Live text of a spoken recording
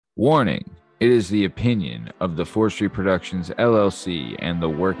Warning. It is the opinion of the 4th Street Productions LLC and the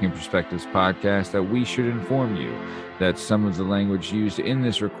Working Perspectives podcast that we should inform you that some of the language used in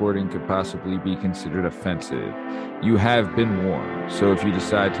this recording could possibly be considered offensive. You have been warned, so if you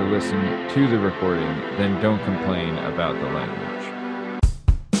decide to listen to the recording, then don't complain about the language.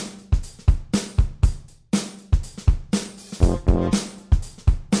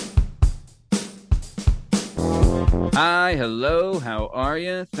 Hi, hello, how are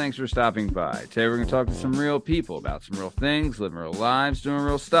you? Thanks for stopping by. Today we're going to talk to some real people about some real things, living real lives, doing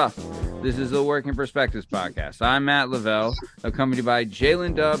real stuff. This is the Working Perspectives podcast. I'm Matt Lavelle, accompanied by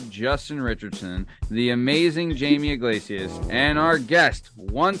Jalen Dubb, Justin Richardson, the amazing Jamie Iglesias, and our guest,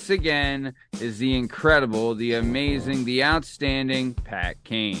 once again, is the incredible, the amazing, the outstanding Pat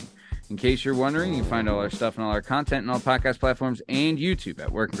Kane. In case you're wondering, you can find all our stuff and all our content on all podcast platforms and YouTube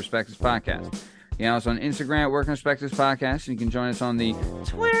at Working Perspectives Podcast. You can also on Instagram at Working Perspectives Podcast. And you can join us on the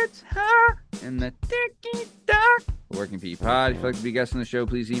Twitter and the TikTok. Working P Pod. If you'd like to be a guest on the show,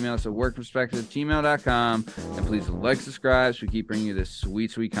 please email us at workperspective@gmail.com. And please like, subscribe, so we keep bringing you this sweet,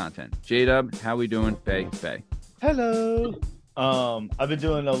 sweet content. J-Dub, how we doing? Bay. Hello. I've been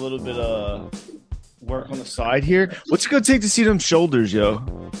doing a little bit of work on the side here. What's it gonna take to see them shoulders, yo?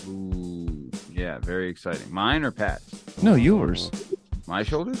 Ooh, yeah, very exciting. Mine or Pat's? No, yours. My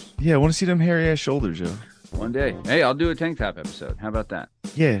shoulders? Yeah, I want to see them hairy ass shoulders, yo. One day. Hey, I'll do a tank top episode. How about that?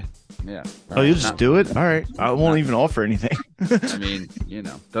 Yeah. Yeah. Oh, you'll just do it? All right. I won't even offer anything. I mean,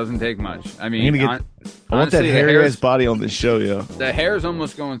 doesn't take much. I mean, I want that hairy ass body on this show, yo. The hair's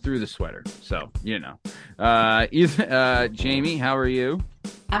almost going through the sweater. So, Jamie, how are you?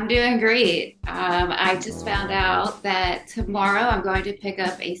 I'm doing great. I just found out that tomorrow I'm going to pick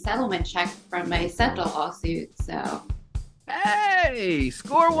up a settlement check from my Sentinel lawsuit. So, hey,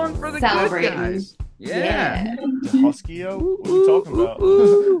 score one for the good guys. Yeah. The Husky, yo? What are we talking about?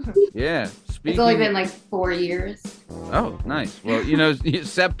 Yeah. It's only been like 4 years. Oh, nice. Well,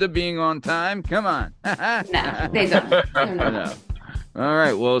 SEPTA being on time. Come on. No, they don't. No. All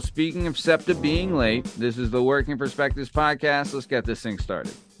right. Well, speaking of SEPTA being late, this is the Working Perspectives podcast. Let's get this thing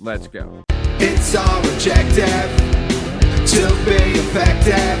started. Let's go. It's all objective to be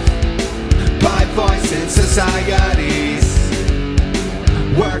effective by voicing societies.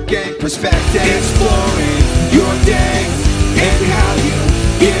 Working perspective, exploring your day and how you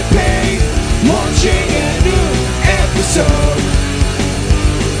get paid. Launching a new episode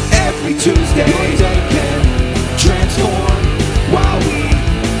every Tuesday. Your day can transform while we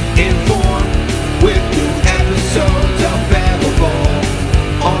inform with new episodes available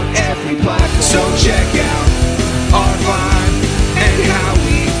on every platform. So check out our vibe and how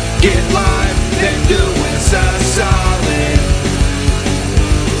we get live. Then do us a solid.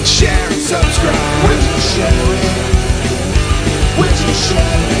 Share and subscribe. Would you share it? Would you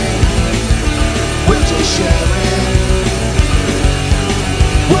share it? Would you share it?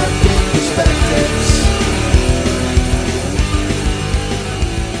 Working perspectives.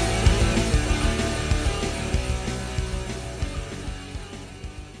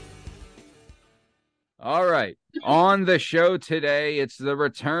 All right. On the show today, it's the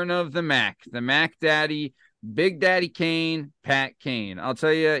return of the Mac Daddy, Big Daddy Kane, Pat Kane. I'll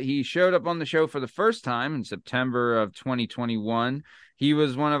tell you, he showed up on the show for the first time in September of 2021. He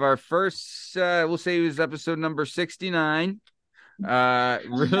was one of our first, we'll say he was episode number 69.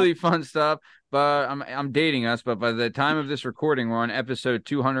 Really fun stuff. But I'm dating us, but by the time of this recording, we're on episode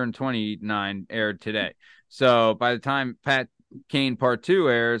 229 aired today. So by the time Pat Kane Part 2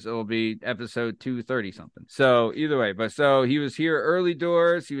 airs, it'll be episode 230 something. So either way, so he was here early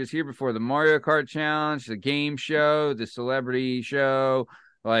doors. He was here before the Mario Kart Challenge, the game show, the celebrity show,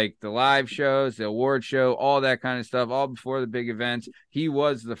 like the live shows, the award show, all that kind of stuff, all before the big events. He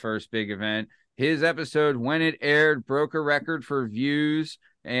was the first big event. His episode, when it aired, broke a record for views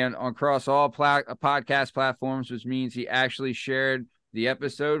and across all podcast platforms, which means he actually shared the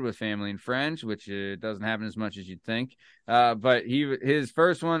episode with family and friends, which doesn't happen as much as you'd think. But his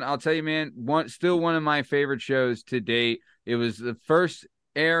first one, I'll tell you, man, still one of my favorite shows to date. It was the first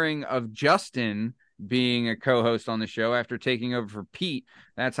airing of Justin being a co-host on the show after taking over for Pete.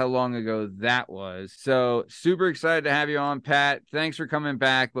 That's how long ago that was. So super excited to have you on, Pat. Thanks for coming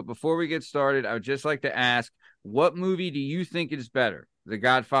back. But before we get started, I would just like to ask, what movie do you think is better? The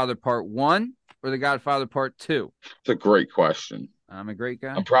Godfather Part 1 or The Godfather Part 2? It's a great question. I'm a great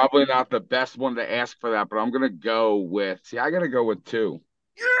guy. I'm probably not the best one to ask for that, but I'm going to go with, I got to go with 2.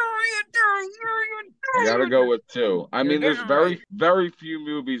 I got to go with 2. I mean, there's very few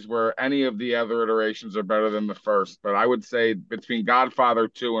movies where any of the other iterations are better than the first, but I would say between Godfather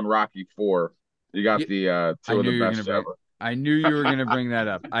 2 and Rocky 4, you got the two of the best ever. I knew you were going to bring that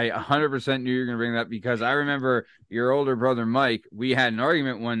up. I 100% knew you were going to bring that up because I remember your older brother, Mike, we had an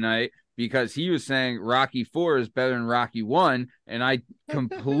argument one night because he was saying Rocky 4 is better than Rocky 1. And I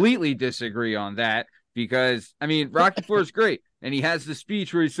completely disagree on that because, I mean, Rocky 4 is great. And he has the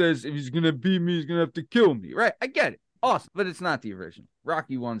speech where he says, if he's going to beat me, he's going to have to kill me. Right. I get it. Awesome. But it's not the original.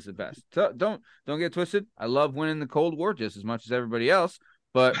 Rocky 1's the best. So don't get twisted. I love winning the Cold War just as much as everybody else,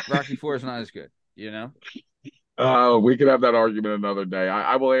 but Rocky 4 is not as good, you know? We could have that argument another day.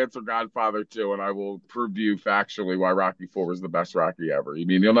 I will answer Godfather 2, and I will prove to you factually why Rocky 4 was the best Rocky ever. I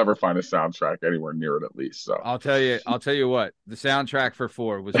mean, you'll never find a soundtrack anywhere near it, at least. So I'll tell you what, the soundtrack for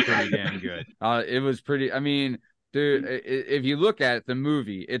 4 was pretty damn good. It was pretty. I mean, dude, if you look at it, the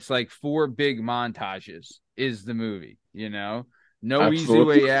movie, it's like 4 big montages. Is the movie, you know? No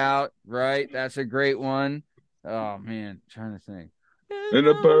Absolutely. Easy Way Out, right? That's a great one. Oh man, I'm trying to think. In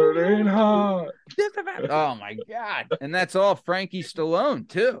a burning heart. Oh my god! And that's all Frankie Stallone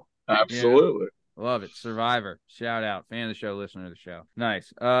too. Absolutely. Love it. Survivor. Shout out. Fan of the show, listener of the show.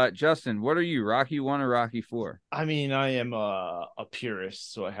 Nice. Justin, what are you? Rocky 1 or Rocky 4? I mean, I am a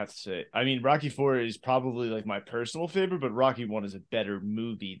purist, so I have to say. I mean, Rocky 4 is probably like my personal favorite, but Rocky 1 is a better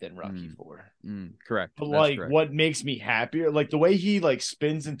movie than Rocky 4. Correct. But That's like, correct. what makes me happier, like the way he like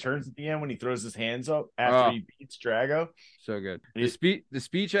spins and turns at the end when he throws his hands up after he beats Drago. So good. The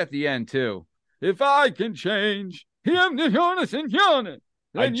speech at the end too. If I can change, him the honest and honest.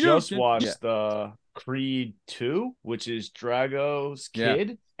 I just watched Creed 2, which is Drago's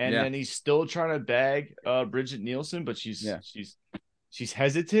kid, and then he's still trying to bag Bridget Nielsen, but she's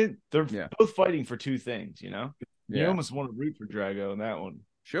hesitant. They're both fighting for 2 things, you know? You almost want to root for Drago in that one.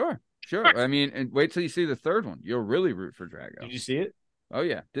 Sure. I mean, and wait till you see the third one. You'll really root for Drago. Did you see it? Oh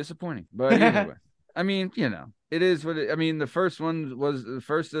yeah, disappointing. But anyway, I mean, you know, it is what I mean, the first one was the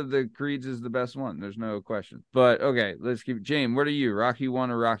first of the Creeds is the best one. There's no question. But okay, let's keep James, what are you? Rocky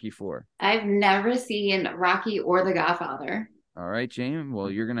 1 or Rocky 4? I've never seen Rocky or The Godfather. All right, James.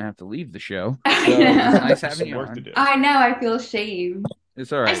 Well, you're gonna have to leave the show. I So know. it's nice having you on. I know. I feel shame.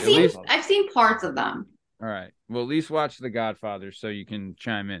 It's all right. I've seen parts of them. All right. Well, at least watch The Godfather so you can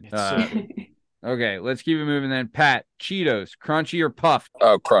chime in. Okay, let's keep it moving then. Pat, Cheetos, crunchy or puffed?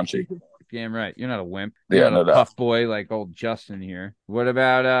 Oh, crunchy. Damn right. You're not a wimp. Yeah, You're not a puff boy like old Justin here. What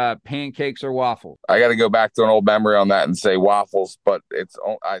about pancakes or waffles? I got to go back to an old memory on that and say waffles, but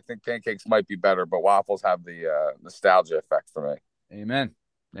I think pancakes might be better, but waffles have the nostalgia effect for me.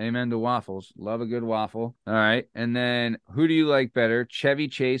 Amen to waffles. Love a good waffle. All right. And then who do you like better, Chevy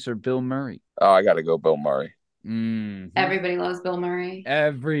Chase or Bill Murray? Oh, I got to go Bill Murray. Everybody loves Bill Murray.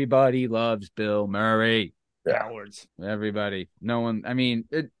 Everybody loves Bill Murray. Cowards. Everybody. No one. I mean,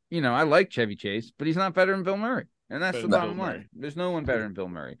 I like Chevy Chase, but he's not better than Bill Murray. And that's the bottom line. There's no one better than Bill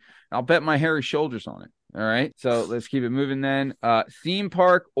Murray. I'll bet my hairy shoulders on it. All right. So let's keep it moving then. Theme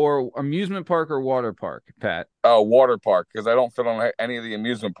park or amusement park or water park, Pat? Oh, water park, because I don't fit on any of the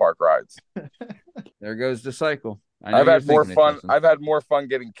amusement park rides. There goes the cycle. I've had more fun. I've had more fun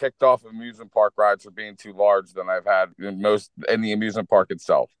getting kicked off of amusement park rides for being too large than I've had in the amusement park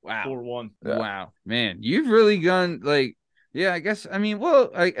itself. Wow. 4-1. Yeah. Wow, man, you've really gone like, yeah. I guess. I mean,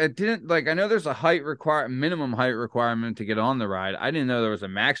 well, I didn't like. I know there's a minimum height requirement to get on the ride. I didn't know there was a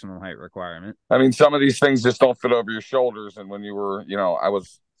maximum height requirement. I mean, some of these things just don't fit over your shoulders. And when you were, I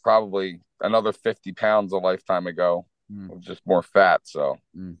was probably another 50 pounds a lifetime ago. I was just more fat, so.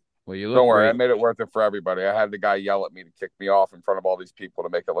 Well, you look don't worry, great. I made it worth it for everybody. I had the guy yell at me to kick me off in front of all these people to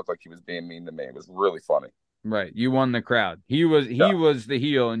make it look like he was being mean to me. It was really funny. Right, you won the crowd. He was the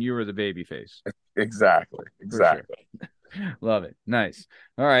heel, and you were the baby face. Exactly. Sure. Love it. Nice.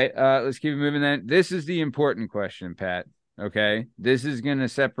 All right, let's keep it moving then. This is the important question, Pat. Okay, this is going to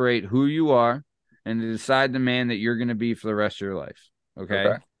separate who you are and to decide the man that you're going to be for the rest of your life.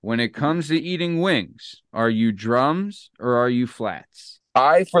 Okay. When it comes to eating wings, are you drums or are you flats?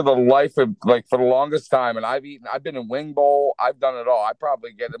 For the longest time, and I've been in wing bowl, I've done it all. I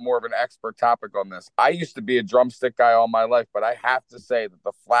probably get more of an expert topic on this. I used to be a drumstick guy all my life, but I have to say that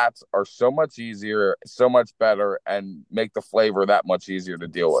the flats are so much easier, so much better, and make the flavor that much easier to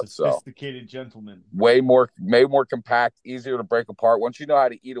deal with. Sophisticated gentleman. Way more compact, easier to break apart. Once you know how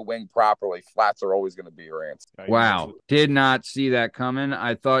to eat a wing properly, flats are always going to be your answer. Wow. Did not see that coming.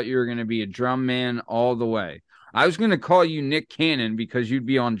 I thought you were going to be a drum man all the way. I was going to call you Nick Cannon because you'd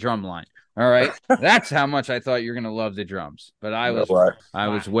be on drumline. All right. That's how much I thought you're going to love the drums. But I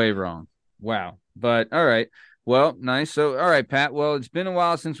was way wrong. Wow. But all right. Well, nice. So, all right, Pat. Well, it's been a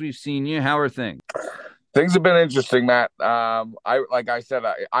while since we've seen you. How are things? Things have been interesting, Matt. Like I said,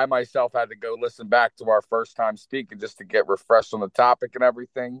 I myself had to go listen back to our first time speaking just to get refreshed on the topic and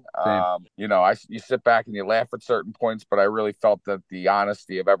everything. You sit back and you laugh at certain points, but I really felt that the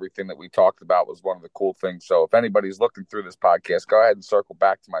honesty of everything that we talked about was one of the cool things. So if anybody's looking through this podcast, go ahead and circle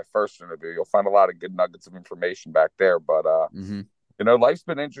back to my first interview. You'll find a lot of good nuggets of information back there. But life's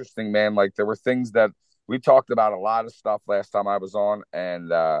been interesting, man. Like there were things that we talked about, a lot of stuff last time I was on,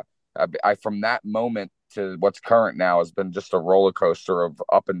 and I from that moment to what's current now has been just a roller coaster of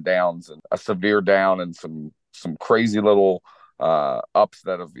up and downs, and a severe down and some crazy little ups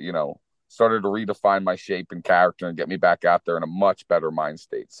that have started to redefine my shape and character and get me back out there in a much better mind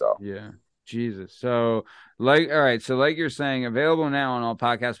state. So yeah. Jesus. So like you're saying, available now on all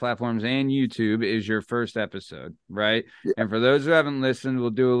podcast platforms and YouTube is your first episode, right? Yeah. And for those who haven't listened, we'll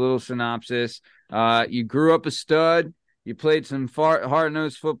do a little synopsis. You grew up a stud, you played some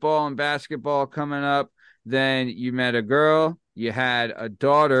hard-nosed football and basketball coming up. Then you met a girl, you had a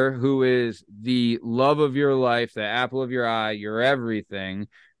daughter who is the love of your life, the apple of your eye, your everything,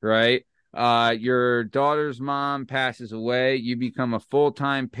 right? Your daughter's mom passes away, you become a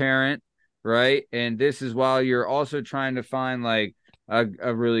full-time parent, right? And this is while you're also trying to find like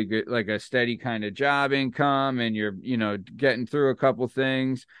a really good, like a steady kind of job income, and you're getting through a couple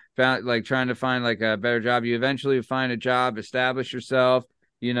things, trying to find like a better job. You eventually find a job, establish yourself,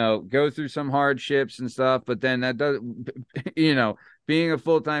 go through some hardships and stuff, but then that does, being a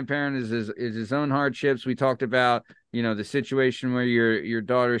full-time parent is its own hardships. We talked about, the situation where your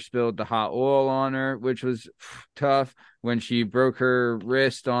daughter spilled the hot oil on her, which was tough, when she broke her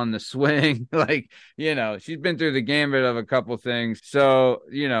wrist on the swing. She's been through the gambit of a couple things. So,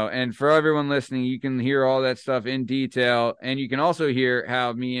 and for everyone listening, you can hear all that stuff in detail. And you can also hear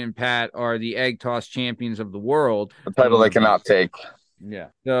how me and Pat are the egg toss champions of the world. The title they cannot take. Yeah.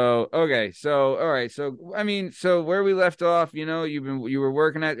 So, okay. So, all right. So, so where we left off, you were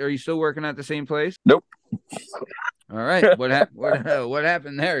working are you still working at the same place? Nope. All right. What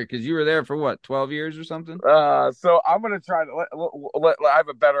happened there? Because you were there for what, 12 years or something? So I'm gonna try to I have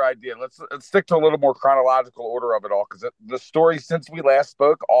a better idea. Let's stick to a little more chronological order of it all, because the story since we last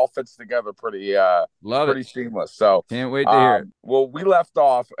spoke all fits together pretty seamless. So can't wait to hear it. Well, we left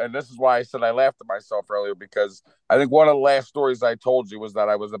off, and this is why I said I laughed at myself earlier, because I think one of the last stories I told you was that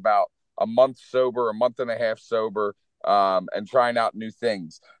I was about a month and a half sober. And trying out new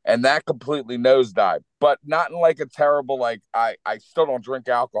things, and that completely nosedived, but not in like a terrible, like I still don't drink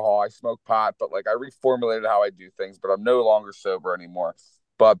alcohol, I smoke pot, but like I reformulated how I do things, but I'm no longer sober anymore.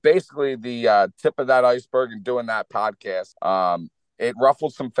 But basically the tip of that iceberg in doing that podcast, it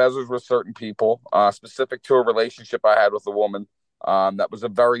ruffled some feathers with certain people, specific to a relationship I had with a woman. That was a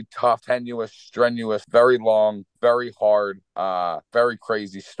very tough, tenuous, strenuous, very long, very hard, very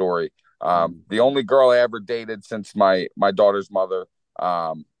crazy story. The only girl I ever dated since my daughter's mother,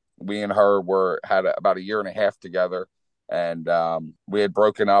 we and her had about a year and a half together, and we had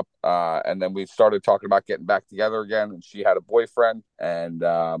broken up, and then we started talking about getting back together again, and she had a boyfriend, and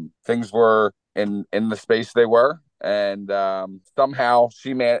things were in the space they were, and somehow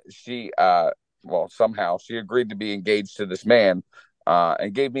she agreed to be engaged to this man,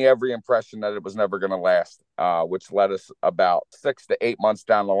 and gave me every impression that it was never going to last, which led us about 6 to 8 months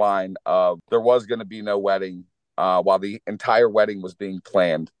down the line of there was going to be no wedding, while the entire wedding was being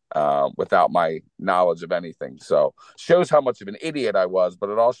planned, without my knowledge of anything. So shows how much of an idiot I was, but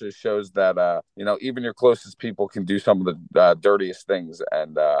it also shows that, even your closest people can do some of the dirtiest things,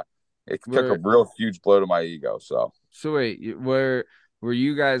 and it took a real huge blow to my ego. So wait, were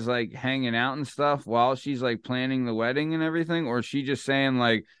you guys like hanging out and stuff while she's like planning the wedding and everything? Or is she just saying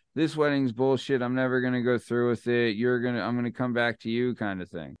like, this wedding's bullshit, I'm never going to go through with it, I'm going to come back to you kind of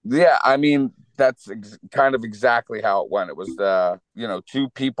thing? Yeah, I mean, that's kind of exactly how it went. It was two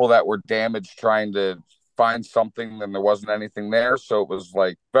people that were damaged trying to find something, and there wasn't anything there. So it was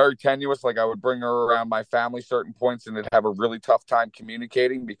like very tenuous. Like I would bring her around my family certain points, and they'd have a really tough time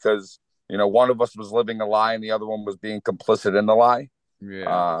communicating because, one of us was living a lie and the other one was being complicit in the lie.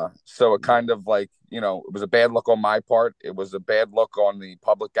 Yeah. So it kind of like, it was a bad look on my part. It was a bad look on the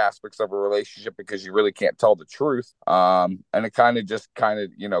public aspects of a relationship because you really can't tell the truth. And it kind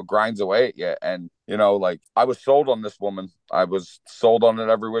of grinds away at you. And, like I was sold on this woman. I was sold on it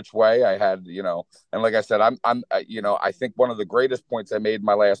every which way. I had, and like I said, I think one of the greatest points I made in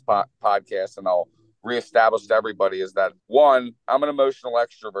my last podcast, and I'll reestablished to everybody, is that one, I'm an emotional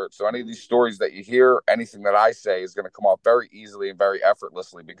extrovert. So any of these stories that you hear, anything that I say is going to come off very easily and very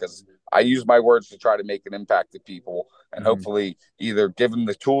effortlessly because I use my words to try to make an impact to people and hopefully either give them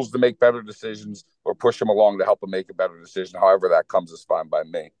the tools to make better decisions or push them along to help them make a better decision. However that comes is fine by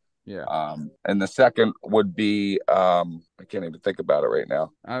me. And the second would be I can't even think about it right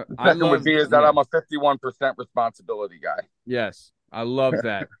now. The second would be that I'm a 51% responsibility guy. Yes. I love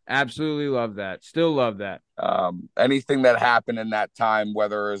that. Absolutely love that. Still love that. Anything that happened in that time,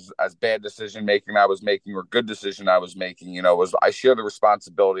 whether as bad decision making I was making or good decision I was making, was I share the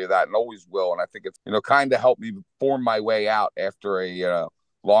responsibility of that and always will. And I think it's, kind of helped me form my way out after a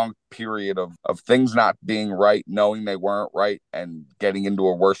long period of things not being right, knowing they weren't right, and getting into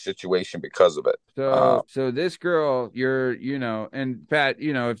a worse situation because of it. So this girl, and Pat,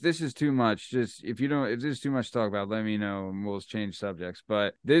 if this is too much, if this is too much to talk about, let me know and we'll change subjects.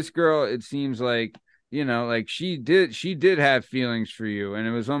 But this girl, it seems like, like she did have feelings for you, and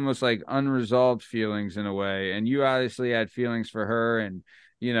it was almost like unresolved feelings in a way. And you obviously had feelings for her, and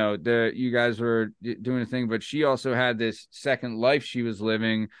you guys were doing a thing, but she also had this second life she was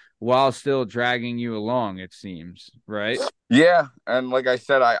living while still dragging you along, it seems, right? Yeah. And like I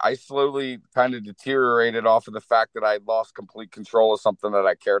said, I slowly kind of deteriorated off of the fact that I lost complete control of something that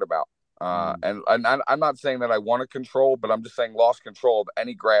I cared about. And I'm not saying that I want to control, but I'm just saying lost control of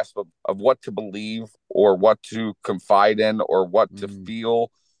any grasp of what to believe or what to confide in or what to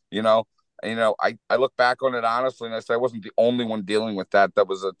feel, I look back on it honestly and I say I wasn't the only one dealing with that. That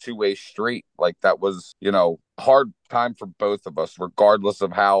was a two-way street. Like that was, hard time for both of us, regardless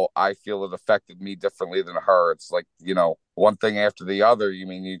of how I feel it affected me differently than her. It's like, one thing after the other.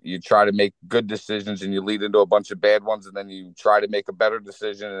 You try to make good decisions and you lead into a bunch of bad ones, and then you try to make a better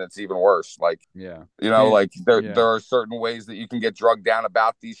decision and it's even worse. Like, there are certain ways that you can get drugged down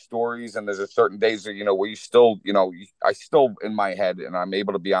about these stories, and there's a certain days that, where you still, I still in my head, and I'm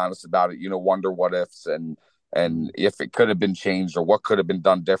able to be honest about it, wonder what ifs and if it could have been changed or what could have been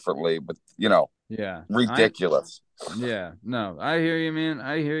done differently. But, ridiculous. No, I hear you, man.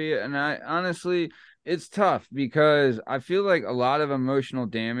 I hear you. And I honestly, it's tough because I feel like a lot of emotional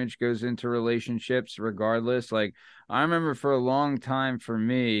damage goes into relationships regardless. Like, I remember for a long time for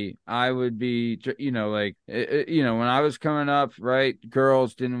me, I would be, when I was coming up, right,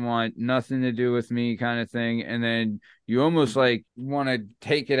 girls didn't want nothing to do with me kind of thing. And then you almost like want to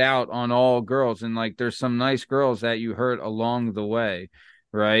take it out on all girls. And like, there's some nice girls that you hurt along the way,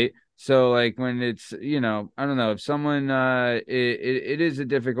 right? So like when it's, I don't know, if someone, it is a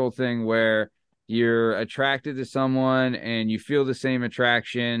difficult thing where you're attracted to someone and you feel the same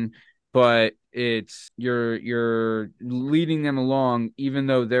attraction, but you're leading them along, even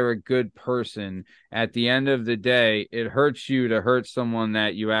though they're a good person. At the end of the day, it hurts you to hurt someone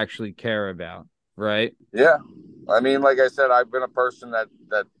that you actually care about. Right. Yeah. I mean, like I said, I've been a person that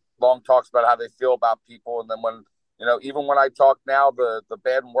long talks about how they feel about people. And then when, even when I talk now, the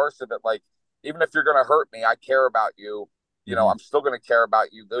bad and worse of it, like, even if you're going to hurt me, I care about you. I'm still going to care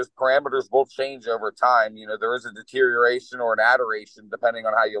about you. Those parameters will change over time. There is a deterioration or an adoration, depending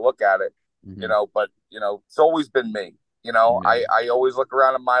on how you look at it, but, it's always been me. I always look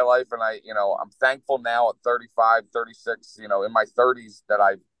around in my life and I'm thankful now at 35, 36, in my 30s that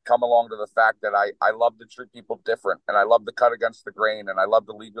I've come along to the fact that I love to treat people different, and I love to cut against the grain, and I love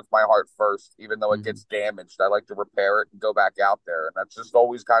to lead with my heart first, even though it gets damaged. I like to repair it and go back out there. And that's just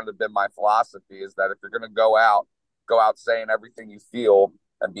always kind of been my philosophy, is that if you're going to go out saying everything you feel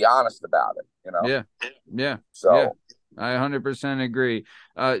and be honest about it, Yeah. So yeah. I 100% agree.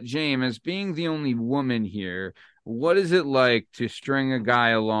 James, as being the only woman here, what is it like to string a guy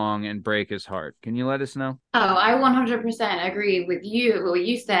along and break his heart? Can you let us know? Oh, I 100% agree with you, what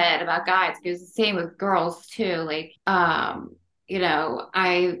you said about guys, because it's the same with girls too. Like,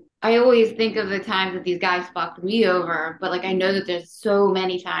 I always think of the times that these guys fucked me over, but like I know that there's so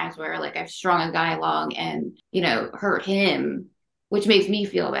many times where like I've strung a guy along and, hurt him, which makes me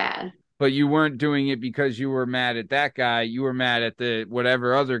feel bad. But you weren't doing it because you were mad at that guy. You were mad at the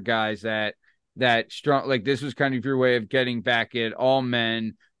whatever other guys that strong. Like, this was kind of your way of getting back at all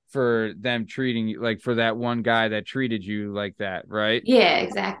men for them treating you, like, for that one guy that treated you like that, right? Yeah,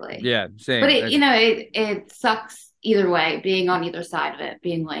 exactly. Yeah, same. But it sucks either way, being on either side of it,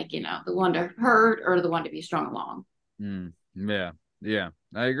 being like, the one to hurt or the one to be strung along. Yeah.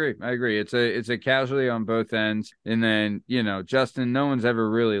 I agree. It's a casualty on both ends. And then, Justin, no one's ever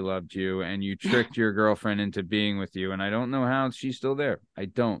really loved you, and you tricked your girlfriend into being with you. And I don't know how she's still there. I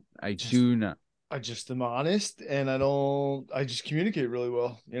do not. I just am honest, and I just communicate really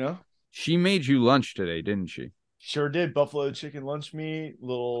well, She made you lunch today, didn't she? Sure did. Buffalo chicken lunch meat,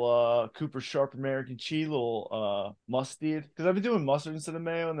 little Cooper Sharp American cheese, little mustard. Because I've been doing mustard instead of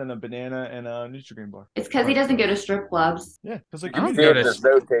mayo, and then a banana and a Nutri-Grain bar. It's because he doesn't go to strip clubs. Yeah, because like I don't See, go to there's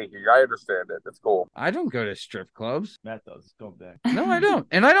no taking. I understand it. It's cool. I don't go to strip clubs. Matt does. Go back. No, I don't.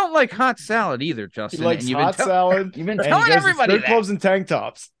 And I don't like hot salad either, Justin. He likes and hot salad. You've been and telling he goes everybody to strip that. clubs and tank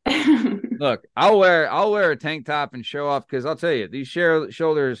tops. Look, I'll wear a tank top and show off because I'll tell you, these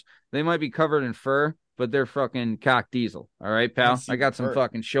shoulders, they might be covered in fur, but they're fucking cock diesel. All right, pal. I got some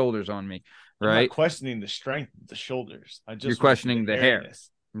fucking shoulders on me. Right. I'm not questioning the strength of the shoulders. You're questioning the hair.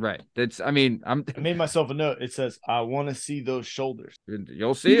 Right. I made myself a note. It says, I want to see those shoulders.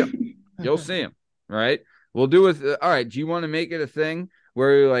 You'll see them. You'll see them. Right. We'll do it. All right. Do you want to make it a thing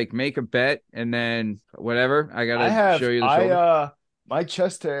where you like make a bet and then whatever? I got to show you the shoulder. My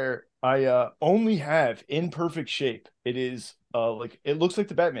chest hair, I only have in perfect shape. It is like it looks like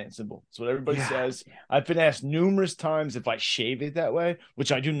the Batman symbol. That's what everybody says. Yeah. I've been asked numerous times if I shave it that way,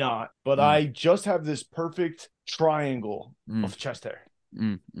 which I do not. But I just have this perfect triangle of chest hair.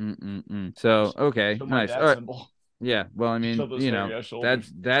 So okay, nice. All right. Symbol. Yeah, well, I mean, you know,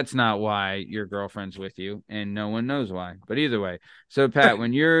 that's not why your girlfriend's with you, and no one knows why. But either way, so Pat,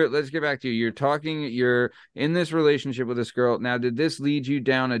 when let's get back to you. You're in this relationship with this girl. Now, did this lead you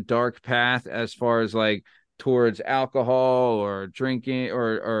down a dark path as far as like towards alcohol or drinking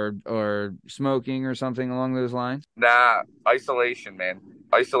or smoking or something along those lines? Nah, isolation, man.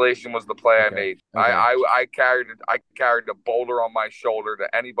 Isolation was the play I made. Okay. I carried a boulder on my shoulder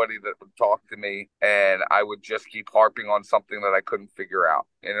to anybody that would talk to me, and I would just keep harping on something that I couldn't figure out.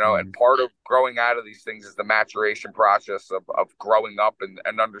 You know, and part of growing out of these things is the maturation process of growing up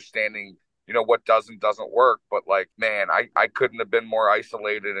and understanding, you know, what doesn't work. But like, man, I couldn't have been more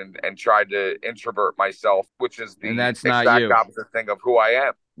isolated and tried to introvert myself, which is the exact opposite thing of who I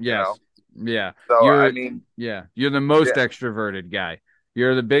am. Yes. You know? Yeah. So you're the most extroverted guy.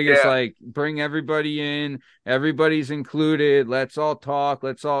 You're the biggest, like, bring everybody in, everybody's included, let's all talk,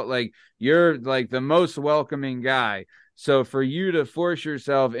 you're like the most welcoming guy. So for you to force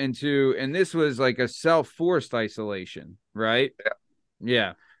yourself into, and this was like a self-forced isolation, right?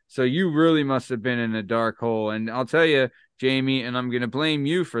 Yeah. So you really must have been in a dark hole. And I'll tell you, Jamie, and I'm going to blame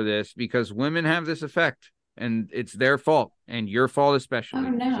you for this because women have this effect. And it's their fault, and your fault especially. Oh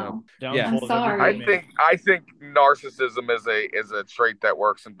no! So, I'm sorry. I think narcissism is a trait that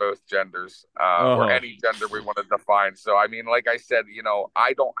works in both genders, or any gender we want to define. So I mean, like I said, you know,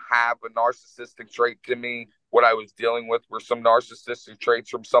 I don't have a narcissistic trait to me. What I was dealing with were some narcissistic traits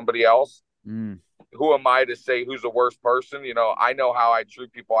from somebody else. Who am I to say who's the worst person? You know, I know how I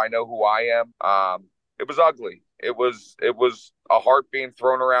treat people. I know who I am. It was ugly. It was a heart being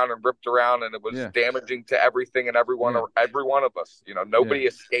thrown around and ripped around, and it was damaging to everything and every one of us. You know, nobody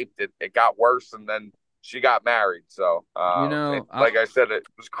escaped it. It got worse, and then she got married. So, you know, like I said, it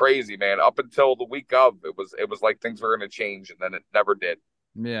was crazy, man. Up until the week of, it was like things were going to change, and then it never did.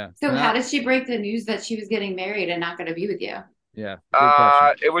 Yeah. So how did she break the news that she was getting married and not going to be with you? Yeah.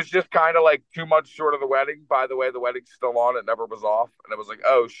 It was just kind of like 2 months short of the wedding. By the way, the wedding's still on. It never was off, and it was like,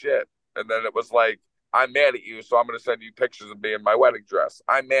 oh shit. And then it was like, I'm mad at you, so I'm going to send you pictures of me in my wedding dress.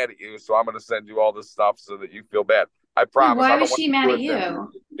 I'm mad at you, so I'm going to send you all this stuff so that you feel bad. I promise. Why was she mad at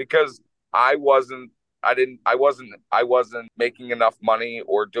you? Because I wasn't making enough money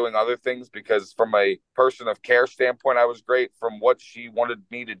or doing other things, because from a person of care standpoint, I was great. From what she wanted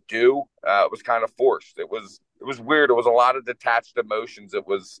me to do, it was kind of forced. It was weird. It was a lot of detached emotions. It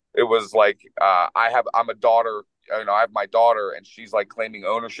was like, I'm a daughter. You know, I have my daughter, and she's like claiming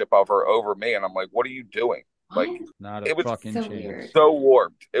ownership of her over me, and I'm like, what are you doing? Like, it was fucking so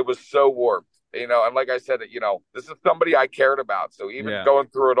warped. It was so warped. You know, and like I said, you know, this is somebody I cared about. So even going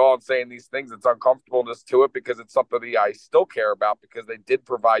through it all and saying these things, it's uncomfortableness to it, because it's somebody I still care about, because they did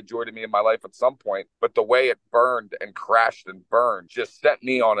provide joy to me in my life at some point. But the way it burned and crashed and burned just sent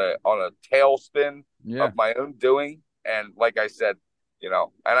me on a tailspin of my own doing. And like I said, you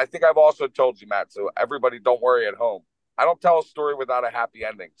know, and I think I've also told you, Matt, so everybody don't worry at home. I don't tell a story without a happy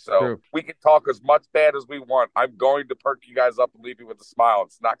ending. So we can talk as much bad as we want. I'm going to perk you guys up and leave you with a smile.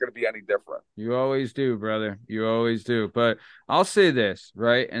 It's not going to be any different. You always do, brother. You always do. But I'll say this,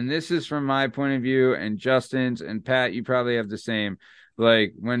 right? And this is from my point of view, and Justin's, and Pat, you probably have the same.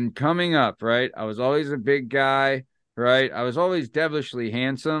 Like, when coming up, right, I was always a big guy, right? I was always devilishly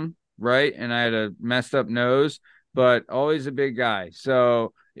handsome, right? And I had a messed up nose, but always a big guy.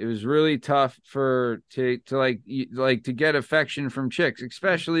 So it was really tough to get affection from chicks,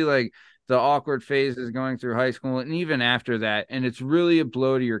 especially like the awkward phases going through high school and even after that. And it's really a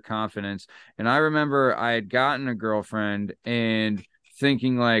blow to your confidence. And I remember I had gotten a girlfriend, and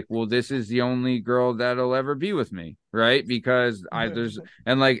thinking like, well, this is the only girl that'll ever be with me, right? Because I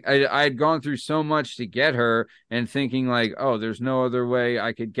had gone through so much to get her, and thinking like, oh, there's no other way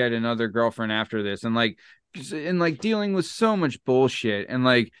I could get another girlfriend after this, and like dealing with so much bullshit, and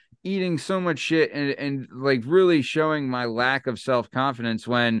like eating so much shit, and like really showing my lack of self-confidence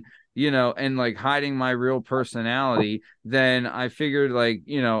when, and like hiding my real personality. Then I figured, like,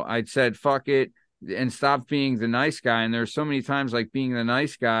 I'd said fuck it and stopped being the nice guy. And there's so many times like being the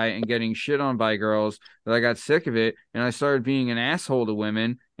nice guy and getting shit on by girls that I got sick of it, and I started being an asshole to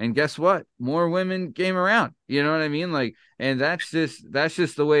women. And guess what? More women came around. You know what I mean? Like, and that's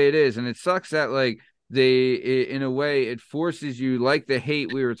just the way it is. And it sucks that like in a way, it forces you, like the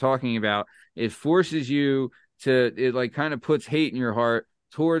hate we were talking about, it forces you to, it like kind of puts hate in your heart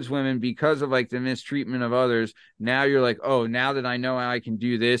towards women because of like the mistreatment of others. Now you're like, oh, now that I know I can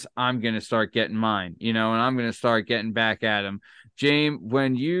do this, I'm going to start getting mine, and I'm going to start getting back at them. James,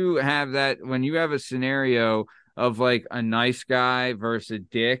 when you have a scenario of like a nice guy versus a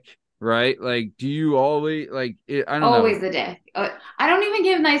dick, right? Like, do you always like it? I don't know. Always the dick. I don't even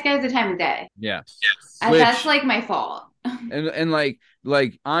give nice guys the time of day. Yeah. That's like my fault. and like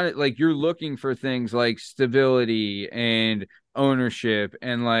on it, like you're looking for things like stability and ownership,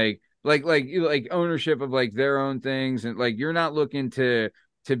 and like ownership of like their own things, and like you're not looking to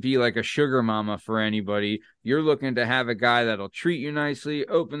be like a sugar mama for anybody. You're looking to have a guy that'll treat you nicely,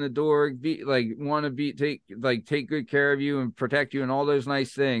 open the door, be like, want to be take good care of you and protect you and all those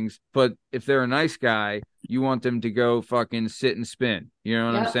nice things. But if they're a nice guy, you want them to go fucking sit and spin. You know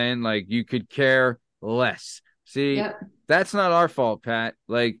what I'm saying? Like, you could care less. See, that's not our fault, Pat.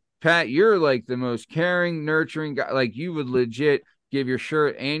 Like, Pat, you're like the most caring, nurturing guy. Like, you would legit give your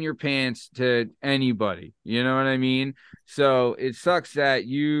shirt and your pants to anybody. You know what I mean? So it sucks that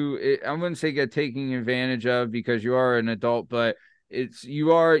I wouldn't say get taken advantage of, because you are an adult, but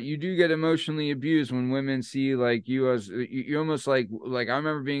you do get emotionally abused when women see like you as you almost like I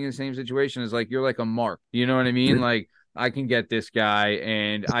remember being in the same situation as like, you're like a mark. You know what I mean? Like, I can get this guy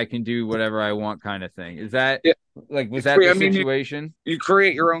and I can do whatever I want, kind of thing. Is that was that the situation? You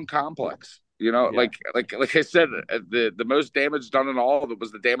create your own complex. Like I said, the most damage done in all of it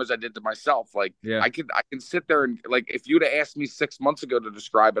was the damage I did to myself. Like, I can sit there and, like, if you'd have asked me 6 months ago to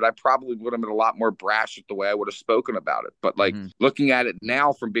describe it, I probably would have been a lot more brash with the way I would have spoken about it. But like, looking at it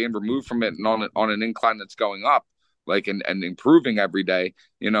now from being removed from it and on an incline that's going up, like, and improving every day,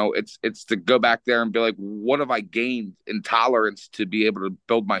 it's to go back there and be like, what have I gained in tolerance to be able to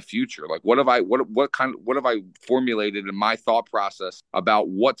build my future? Like, what have I formulated in my thought process about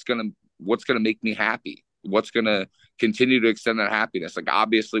what's going to make me happy, what's going to continue to extend that happiness. Like,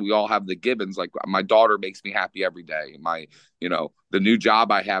 obviously we all have the givens. Like, my daughter makes me happy every day. The new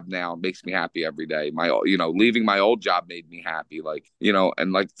job I have now makes me happy every day. Leaving my old job made me happy. Like,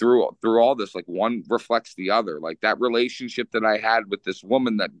 and like through all this, like, one reflects the other. Like, that relationship that I had with this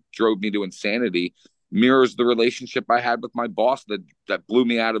woman that drove me to insanity mirrors the relationship I had with my boss that blew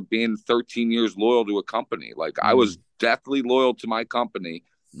me out of being 13 years loyal to a company. Like, I was deathly loyal to my company.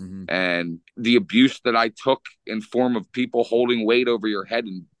 And the abuse that I took in form of people holding weight over your head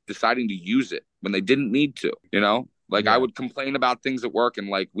and deciding to use it when they didn't need to, I would complain about things at work and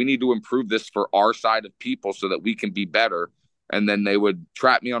like, we need to improve this for our side of people so that we can be better. And then they would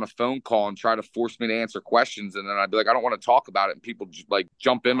trap me on a phone call and try to force me to answer questions. And then I'd be like, I don't want to talk about it. And people like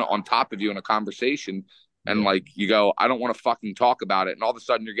jump in on top of you in a conversation. And like, you go, I don't want to fucking talk about it. And all of a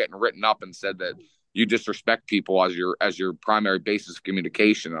sudden you're getting written up and said that you disrespect people as your primary basis of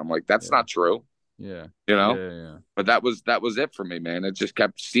communication. And I'm like, that's not true. Yeah. But that was it for me, man. It just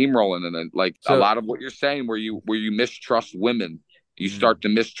kept steamrolling. And then like, a lot of what you're saying, where you mistrust women, you start to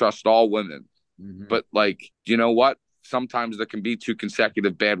mistrust all women. But like, you know what? Sometimes there can be two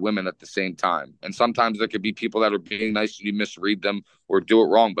consecutive bad women at the same time. And sometimes there could be people that are being nice and you misread them or do it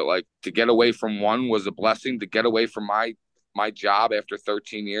wrong. But like, to get away from one was a blessing. To get away from my job after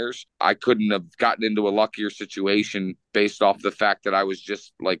 13 years, I couldn't have gotten into a luckier situation based off the fact that I was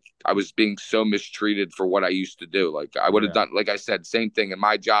just like, I was being so mistreated for what I used to do. Like, I would have done, like I said, same thing in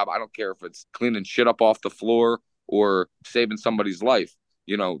my job. I don't care if it's cleaning shit up off the floor or saving somebody's life.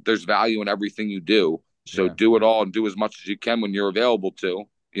 There's value in everything you do. So do it all and do as much as you can when you're available to,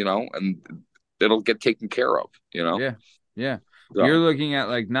 and it'll get taken care of, Yeah. So you're looking at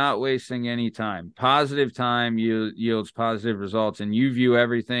like not wasting any time. Positive time yields positive results, and you view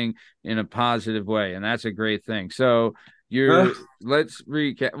everything in a positive way, and that's a great thing. So, let's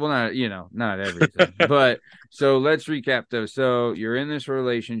recap. Well, not everything, but so let's recap though. So you're in this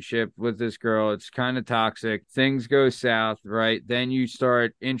relationship with this girl. It's kind of toxic. Things go south, right? Then you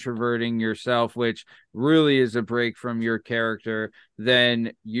start introverting yourself, which really is a break from your character.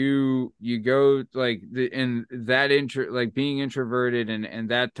 Then you go like in that like being introverted and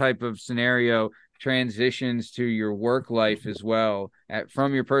that type of scenario transitions to your work life as well.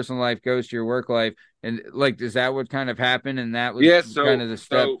 From your personal life goes to your work life. And like, is that what kind of happened? And that was kind of the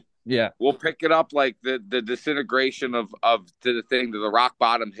step. Yeah, we'll pick it up like the disintegration of to the thing, to the rock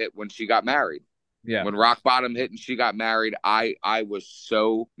bottom hit when she got married. Yeah, when rock bottom hit and she got married, I was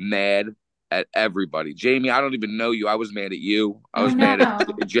so mad at everybody. Jamie, I don't even know you. I was mad at you. I was mad at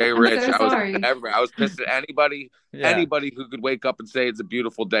Jay Rich. So I was at everybody. I was pissed at anybody who could wake up and say it's a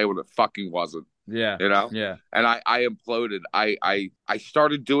beautiful day when it fucking wasn't. Yeah. Yeah. And I imploded. I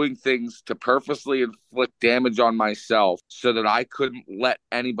started doing things to purposely inflict damage on myself so that I couldn't let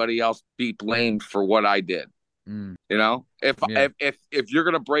anybody else be blamed for what I did. If you're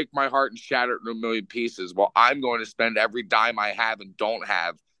gonna break my heart and shatter it in a million pieces, well, I'm going to spend every dime I have and don't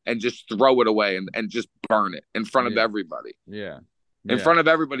have and just throw it away and just burn it in front of everybody. In front of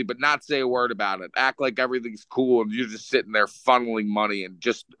everybody, but not say a word about it. Act like everything's cool and you're just sitting there funneling money and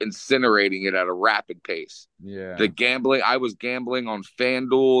just incinerating it at a rapid pace. Yeah. The gambling, I was gambling on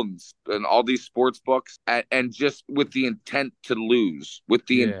FanDuel and all these sports books and just with the intent to lose, with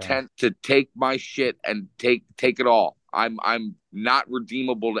the intent to take my shit and take it all. I'm not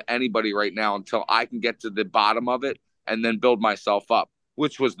redeemable to anybody right now until I can get to the bottom of it and then build myself up,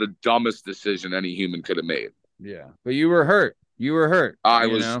 which was the dumbest decision any human could have made. Yeah. But you were hurt. I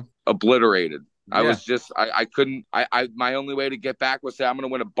was obliterated. I was just, I couldn't, my only way to get back was say, I'm going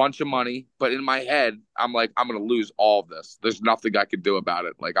to win a bunch of money. But in my head, I'm like, I'm going to lose all of this. There's nothing I could do about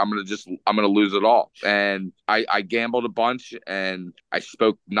it. Like, I'm going to lose it all. And I gambled a bunch and I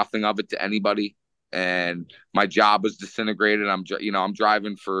spoke nothing of it to anybody. And my job was disintegrated. I'm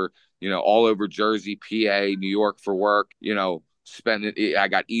driving for, all over Jersey, PA, New York for work, I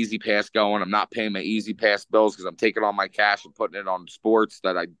got Easy Pass going. I'm not paying my Easy Pass bills because I'm taking all my cash and putting it on sports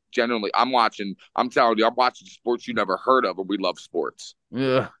that I'm watching sports you never heard of, and we love sports.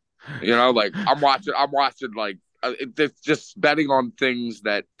 Yeah. Like I'm watching like it's just betting on things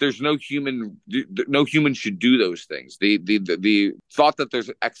that there's no human should do those things. The thought that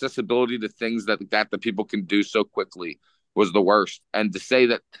there's accessibility to things that people can do so quickly was the worst. And to say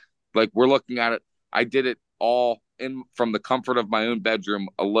that, like, we're looking at it, I did it all from the comfort of my own bedroom,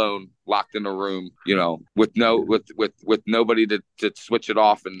 alone, locked in a room, with nobody to switch it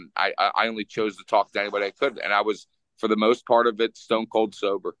off. And I only chose to talk to anybody I could. And I was, for the most part of it, stone cold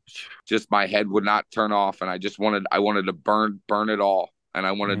sober. Just my head would not turn off. And I wanted to burn it all. And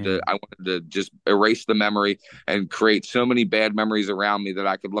I wanted to just erase the memory and create so many bad memories around me that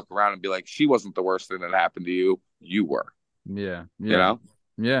I could look around and be like, she wasn't the worst thing that happened to you. You were. Yeah. Yeah.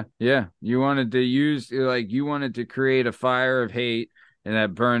 You wanted to create a fire of hate and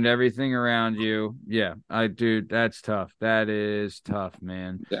that burned everything around you. Yeah, that's tough. That is tough,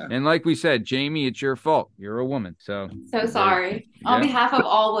 man. Yeah. And like we said, Jamie, it's your fault. You're a woman. So sorry. On behalf of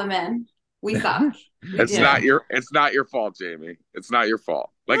all women, we suck. It's not your fault, Jamie. It's not your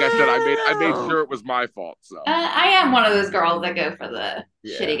fault. Like I said, I made sure it was my fault. So I am one of those girls that go for the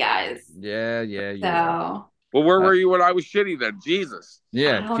shitty guys. Yeah. So. Well, where were you when I was shitty then? Jesus.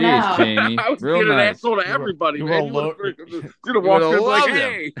 Yeah, jeez, Jamie. I was Real being nice. an asshole to everybody. You man. were You'd have walked in like,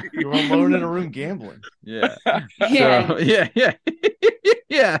 hey. You were alone in a room gambling. Yeah. Yeah. So, yeah.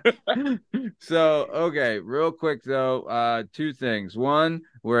 Yeah. So, okay, real quick though, two things. One,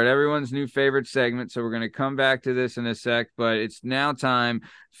 we're at everyone's new favorite segment, so we're going to come back to this in a sec, but it's now time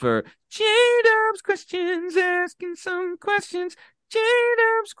for J-Dub's questions, asking some questions.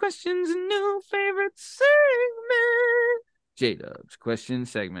 J-Dub's questions, a new favorite segment. J-Dub's question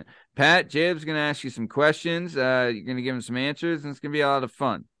segment. Pat, J-Dub's going to ask you some questions. You're going to give him some answers, and it's going to be a lot of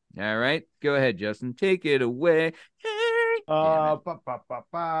fun. All right? Go ahead, Justin. Take it away. Hey. You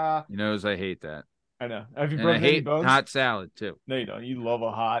knows I hate that. I know. Have you And I broken any hate bones? hot salad, too. No, you don't. You love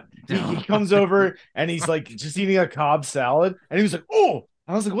a hot. He comes over, and he's like just eating a Cobb salad, and he was like, oh.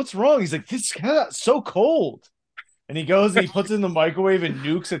 I was like, what's wrong? He's like, this is so cold. And he goes and he puts it in the microwave and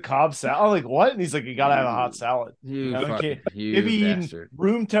nukes a Cobb salad. I'm like, what? And he's like, you gotta have a hot salad. You bastard. bastard.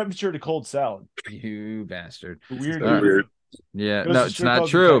 Room temperature to cold salad. You bastard. Weird. Yeah, no, it's not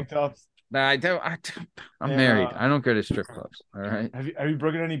true. I'm married. I don't go to strip clubs. All right. Have you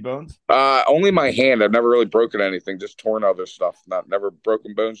broken any bones? Only my hand. I've never really broken anything. Just torn other stuff. Never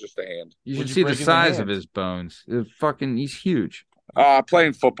broken bones. Just a hand. You should see the size of his bones. He's huge.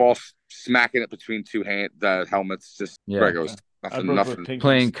 Playing football. smacking it between the helmets. Just regular stuff. Nothing.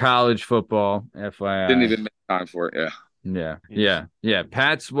 Playing college football, FYI. Didn't even make time for it. Yeah.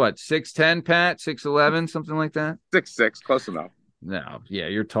 Pat's what, 6'10", Pat? 6'11", something like that? 6'6", close enough. No, yeah,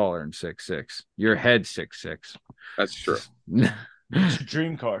 you're taller than 6'6". Your head 6'6". That's true. What's your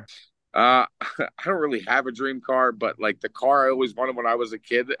dream car? I don't really have a dream car, but like the car I always wanted when I was a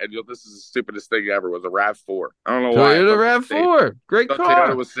kid, and this is the stupidest thing ever, was a RAV4. I don't know why. Toyota RAV4, great car.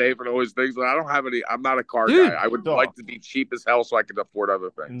 Toyota was safe and all these things, but I don't have any. I'm not a car guy. I would like to be cheap as hell so I could afford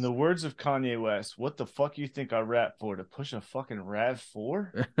other things. In the words of Kanye West, what the fuck you think I rap for? To push a fucking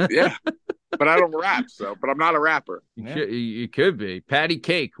RAV4? Yeah. But I don't rap, but I'm not a rapper. You could be. Patty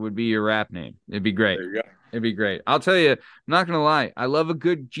Cake would be your rap name. It'd be great. There you go. It'd be great. I'll tell you, I'm not going to lie. I love a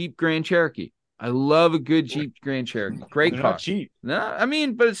good Jeep Grand Cherokee. Great car. Not cheap. No, I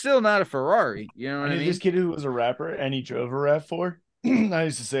mean, but it's still not a Ferrari. You know what I mean? This kid who was a rapper and he drove a RAV4. I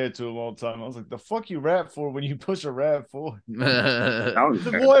used to say it to him all the time. I was like, the fuck you rap for when you push a RAV4? He's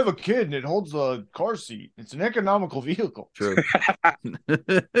like, well, I have a kid and it holds a car seat. It's an economical vehicle. True.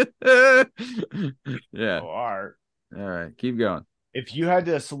 Yeah. Oh, all right. Keep going. If you had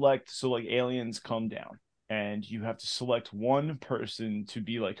to select, so like aliens come down and you have to select one person to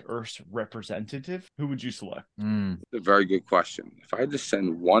be like Earth's representative, who would you select? That's a very good question. If I had to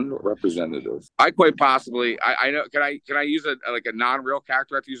send one representative, I quite possibly, I know, can I use a non-real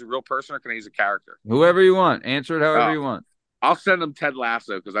character? I have to use a real person, or can I use a character? Whoever you want. Answer it however you want. I'll send him Ted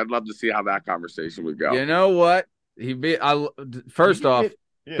Lasso because I'd love to see how that conversation would go. You know what? First off,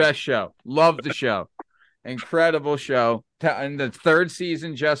 best show. Love the show. Incredible show. And the third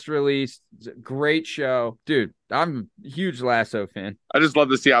season just released. Great show. Dude, I'm a huge Lasso fan. I just love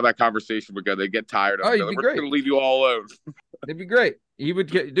to see how that conversation would go. They get tired of it. We're going to leave you all alone. It'd be great. He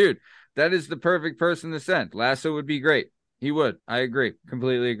would get, dude, that is the perfect person to send. Lasso would be great. He would. I agree.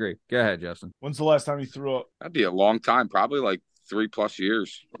 Completely agree. Go ahead, Justin. When's the last time you threw up? That'd be a long time. Probably like 3+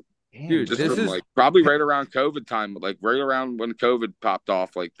 years. Damn, dude, this is like probably right around COVID time, like right around when COVID popped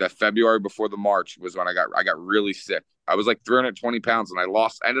off, like that February before the March was when I got really sick. I was like 320 pounds and I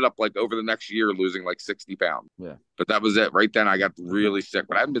ended up like over the next year losing like 60 pounds. Yeah. But that was it. Right then I got really sick,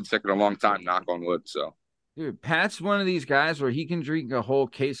 but I haven't been sick in a long time, knock on wood. So, dude, Pat's one of these guys where he can drink a whole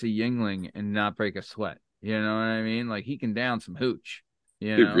case of Yingling and not break a sweat. You know what I mean? Like he can down some hooch.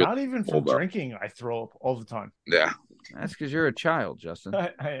 You know? Not even from drinking, I throw up all the time. Yeah. That's because you're a child, Justin. I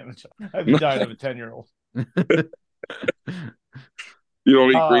am a child. I've been dying of a 10-year-old. You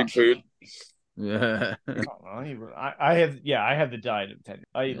don't eat green food? Yeah. I have the diet of 10.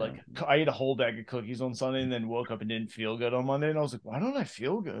 I ate a whole bag of cookies on Sunday and then woke up and didn't feel good on Monday. And I was like, why don't I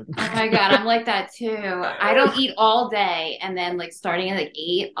feel good? Oh my God, I'm like that too. I don't eat all day. And then like starting at like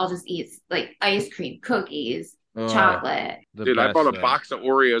 8, I'll just eat like ice cream, cookies. Chocolate. Dude, I bought a box of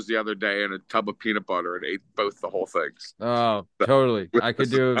Oreos the other day and a tub of peanut butter and ate both the whole things. Oh, totally. I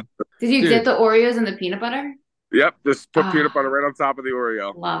could do. Did you dip the Oreos in the peanut butter? Yep, just put peanut butter right on top of the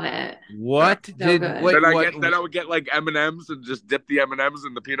Oreo. Love it. What? Then I would get like M&Ms and just dip the M&Ms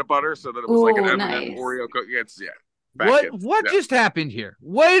in the peanut butter so that it was like an M&M Oreo cookie. What just happened here?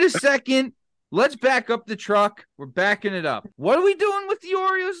 Wait a second. Let's back up the truck. We're backing it up. What are we doing with the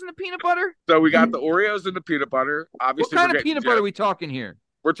Oreos and the peanut butter? So we got the Oreos and the peanut butter. Obviously, what kind of peanut butter are we talking here?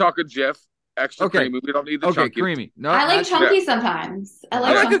 We're talking Jif, extra creamy. We don't need the chunky. Creamy. No, I like chunky sometimes. I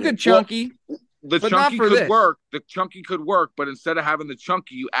like a good chunky. The chunky could work. The chunky could work, but instead of having the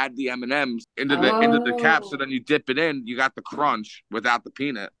chunky, you add the M&Ms into the cap, so then you dip it in. You got the crunch without the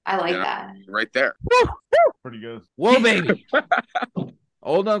peanut. I like that. Right there. Pretty good. Whoa, baby.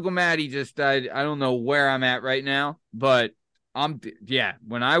 Old Uncle Matty just died. I don't know where I'm at right now, but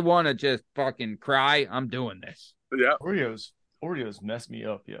when I want to just fucking cry, I'm doing this. Yeah. Oreos mess me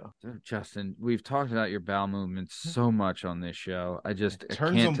up, yo. Justin, we've talked about your bowel movements so much on this show. I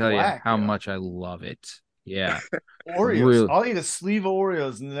can't tell you how much I love it. Yeah. Oreos. Really? I'll eat a sleeve of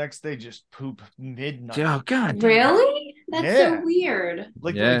Oreos and the next day just poop midnight. Oh, God. Really? That's so weird.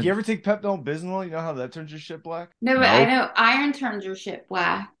 Like, you ever take Pepto Bismol? You know how that turns your shit black? No, but I know iron turns your shit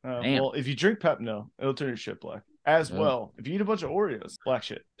black. Well, if you drink Pepto, it'll turn your shit black. As well, if you eat a bunch of Oreos, black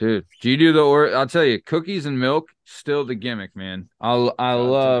shit. Dude, do you do the I'll tell you, cookies and milk, still the gimmick, man. I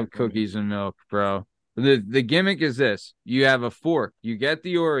love cookies and milk, bro. The gimmick is this. You have a fork. You get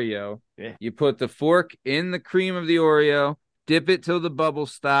the Oreo. Yeah. You put the fork in the cream of the Oreo. Dip it till the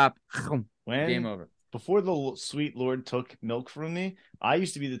bubbles stop. Game over. Before the sweet Lord took milk from me, I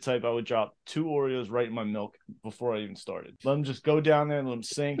used to be the type I would drop 2 Oreos right in my milk before I even started. Let them just go down there and let them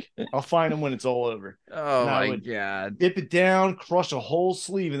sink. I'll find them when it's all over. Oh, my God. Dip it down, crush a whole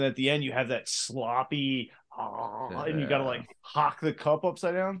sleeve, and at the end you have that sloppy, and you gotta like hock the cup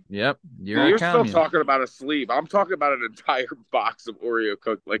upside down. Yep, you're still talking about a sleeve. I'm talking about an entire box of Oreo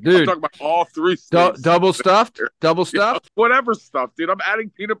cookies. Like, dude, I'm talking about all 3 sleeves. Double stuffed, whatever stuff, dude. I'm adding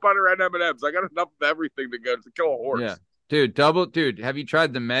peanut butter and M&Ms. I got enough of everything to go to kill a horse. Yeah, dude, Dude, have you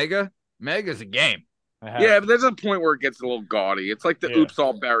tried the Mega? Mega's a game. Yeah, but there's a point where it gets a little gaudy. It's like the Oops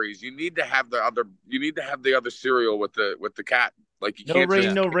All Berries. You need to have the other cereal with the cat. Like, you can't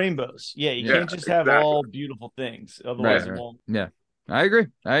rain, no rainbows. Yeah, you can't just have all beautiful things. Otherwise, it won't. Yeah, I agree.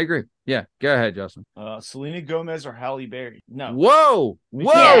 Yeah, go ahead, Justin. Selena Gomez or Halle Berry? No. Whoa.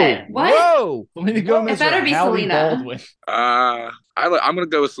 Yeah, what? Whoa. Selena Gomez. It better be Halle Selena. Baldwin. I'm gonna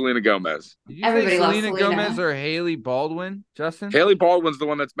go with Selena Gomez. Did you Everybody say loves Selena Selena. Gomez or Haley Baldwin, Justin? Haley Baldwin's the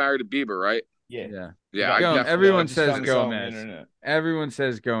one that's married to Bieber, right? Yeah. Everyone says Gomez. Everyone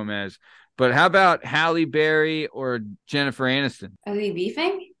says Gomez. But how about Halle Berry or Jennifer Aniston? Are they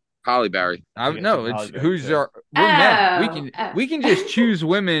beefing? Halle Berry. No, it's who's our. We're men. We can just choose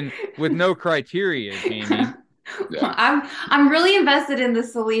women with no criteria, Jamie. Yeah. I'm really invested in the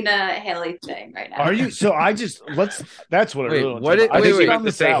Selena Haley thing right now. Are you? So that's what I really want. I think you meant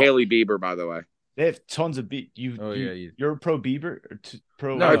to say Haley Bieber, by the way. They have tons of beat. You're pro Bieber or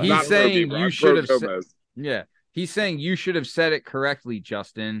pro? No, he's saying you should have. He's saying you should have said it correctly,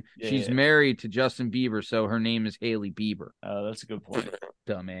 Justin. She's married to Justin Bieber, so her name is Haley Bieber. Oh, that's a good point.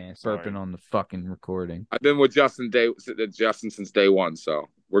 Dumbass. Burping on the fucking recording. I've been with Justin since day one, so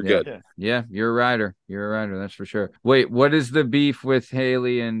we're good. Yeah, you're a rider. That's for sure. Wait, what is the beef with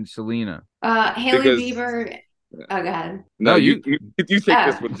Haley and Selena? Haley Bieber. Oh, go ahead. No, you take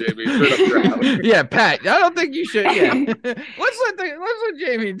this one, Jamie. Yeah, Pat. I don't think you should. Yeah, let's let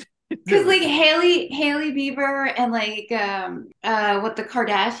Jamie. Because like Haley Bieber and like what the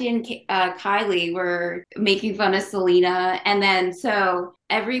Kardashian Kylie were making fun of Selena, and then so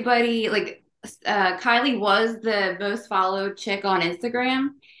everybody like Kylie was the most followed chick on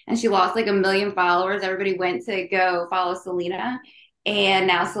Instagram, and she lost like 1 million followers. Everybody went to go follow Selena. And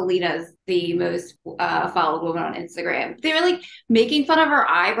now Selena's the most followed woman on Instagram. They were like making fun of her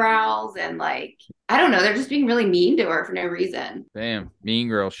eyebrows and like, I don't know. They're just being really mean to her for no reason. Damn, mean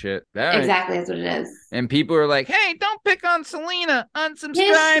girl shit. Exactly, that's what it is. And people are like, hey, don't pick on Selena. Unsubscribe.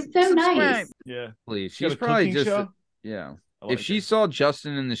 Yeah, she's so nice. Yeah. Please. She's probably just, if she saw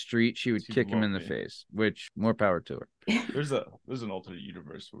Justin in the street, she would kick him in the face, which more power to her. There's an alternate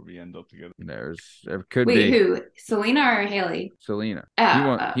universe where we end up together. There could be. Wait, who? Selena or Haley? Selena.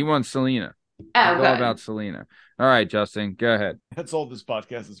 He wants Selena. Oh, it's all about Selena. All right, Justin, go ahead. That's all this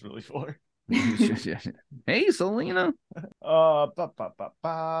podcast is really for. Hey, Selena. Do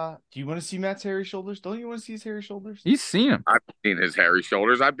you want to see Matt's hairy shoulders? Don't you want to see his hairy shoulders? He's seen him. I've seen his hairy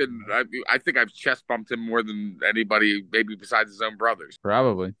shoulders. I think I've chest bumped him more than anybody, maybe besides his own brothers.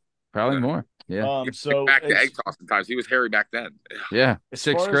 Probably more. Yeah. So back to egg tossing times. He was hairy back then. Yeah.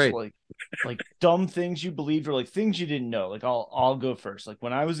 6th grade. Like dumb things you believed or like things you didn't know. Like I'll go first. Like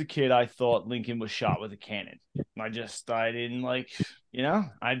when I was a kid, I thought Lincoln was shot with a cannon. I didn't like,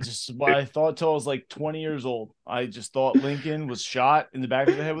 I thought till I was like 20 years old. I just thought Lincoln was shot in the back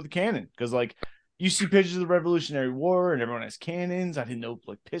of the head with a cannon. Because like you see pictures of the Revolutionary War and everyone has cannons. I didn't know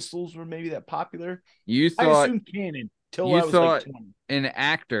like pistols were maybe that popular. I assumed cannon till I was like 20. An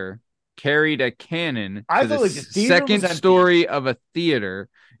actor carried a cannon to the second story of a theater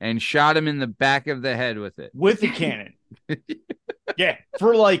and shot him in the back of the head with it. With a cannon. Yeah,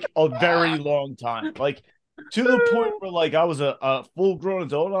 for like a very long time. Like to the point where like I was a full-grown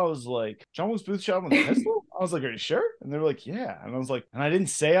adult. I was like, John Wilkes Booth shot him with a pistol? I was like, are you sure? And they were like, yeah. And I was like, and I didn't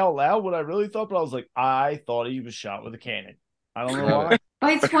say out loud what I really thought, but I was like, I thought he was shot with a cannon. I don't know why.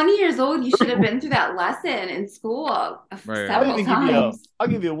 By 20 years old, you should have been through that lesson in school several times. I'll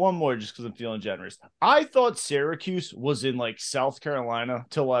give you one more just because I'm feeling generous. I thought Syracuse was in like South Carolina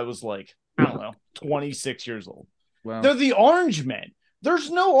till I was like, I don't know, 26 years old. Wow. They're the Orange Men.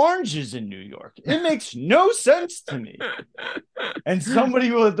 There's no oranges in New York. It makes no sense to me. And somebody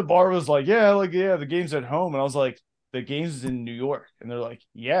at the bar was like, the game's at home. And I was like, the game's in New York. And they're like,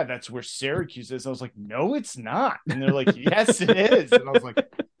 yeah, that's where Syracuse is. I was like, no, it's not. And they're like, yes, it is. And I was like,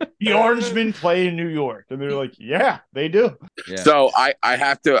 the Orangemen play in New York. And they're like, yeah, they do. Yeah. So I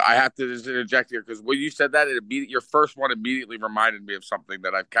have to just interject here because when you said that, your first one immediately reminded me of something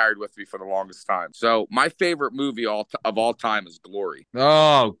that I've carried with me for the longest time. So my favorite movie of all time is Glory.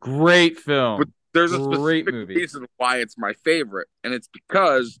 Oh, great film. But there's a specific reason why it's my favorite. And it's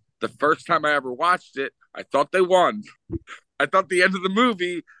because the first time I ever watched it, I thought they won. I thought the end of the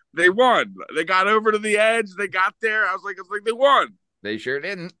movie, they won. They got over to the edge. They got there. I was like, they won. They sure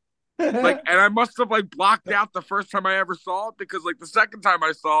didn't. Like, and I must have like blocked out the first time I ever saw it because like the second time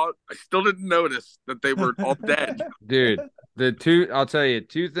I saw it, I still didn't notice that they were all dead. Dude, I'll tell you,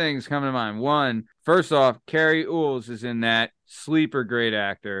 two things come to mind. One, first off, Carrie Ools is in that, sleeper great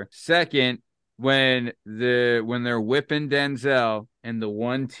actor. Second, when they're whipping Denzel and the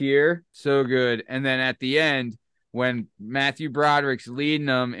one tear, so good. And then at the end, when Matthew Broderick's leading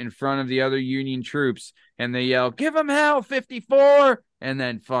them in front of the other Union troops and they yell, "Give him hell, 54!" And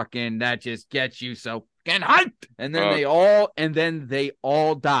then fucking that just gets you so fucking hyped. And then they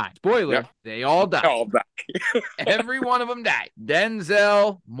all die. Spoiler, Yeah. they all die. All die. Every one of them died.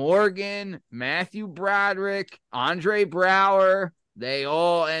 Denzel, Morgan, Matthew Broderick, Andre Brower, they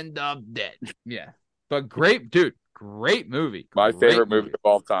all end up dead. Yeah. But great, dude. Great movie. My favorite movie of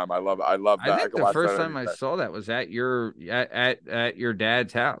all time. I love that. I think the first time I saw that was at your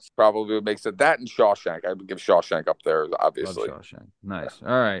dad's house. Probably makes it that and Shawshank. I would give Shawshank up there, obviously. Love Shawshank. Nice.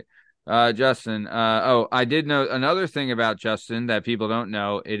 All right. Justin. I did know another thing about Justin that people don't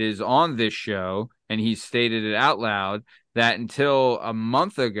know. It is on this show, and he stated it out loud that until a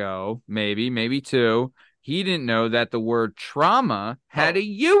month ago, maybe two, he didn't know that the word trauma had a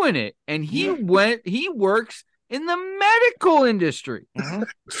U in it, and he works in the medical industry.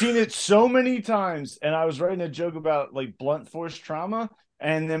 Seen it so many times, and I was writing a joke about like blunt force trauma,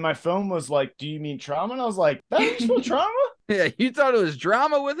 and then my phone was like, "Do you mean trauma?" And I was like, "That's for trauma." Yeah, you thought it was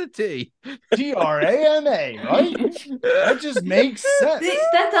drama with a T. TRAMA, right? That just makes sense.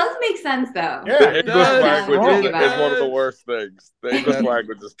 That does make sense, though. Yeah, English language is about one of the worst things. The English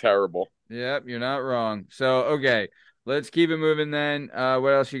language is terrible. Yep, you're not wrong. So, okay, let's keep it moving then.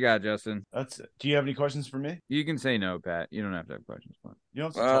 What else you got, Justin? That's it. Do you have any questions for me? You can say no, Pat. You don't have to have questions. You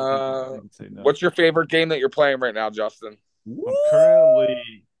don't have to tell people. You can say no. What's your favorite game that you're playing right now, Justin? I'm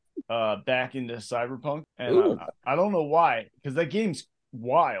currently back into Cyberpunk, and I don't know why, because that game's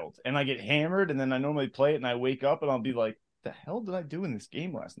wild, and I get hammered, and then I normally play it, and I wake up, and I'll be like, the hell did I do in this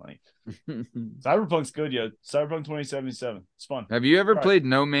game last night? Cyberpunk's good, yo. Cyberpunk 2077. It's fun. Have you ever played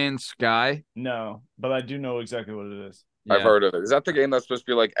No Man's Sky? No, but I do know exactly what it is. Yeah. I've heard of it. Is that the game that's supposed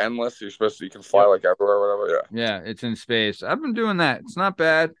to be like endless? You can fly like everywhere or whatever. Yeah, it's in space. I've been doing that. It's not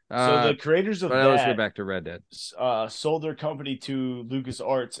bad. So the creators of I always go back to Red Dead. Sold their company to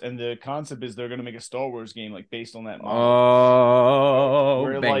LucasArts, and the concept is they're going to make a Star Wars game like based on that model. Oh,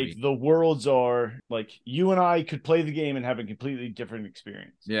 where like the worlds are like you and I could play the game and have a completely different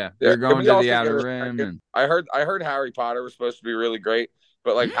experience. Yeah, they're going to the Outer Rim. And... I heard Harry Potter was supposed to be really great.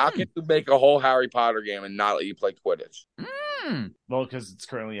 But like, how can you make a whole Harry Potter game and not let you play Quidditch? Well, because it's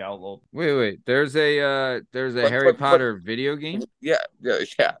currently outlawed. Wait. There's a Harry Potter video game. Yeah.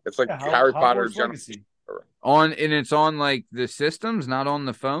 It's like Harry Potter Legacy. It's on like the systems, not on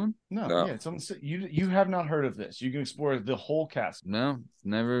the phone. No. Yeah, it's on. You have not heard of this? You can explore the whole castle. No,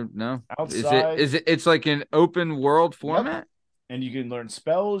 never. No. Outside, Is it? It's like an open world format. Yep. And you can learn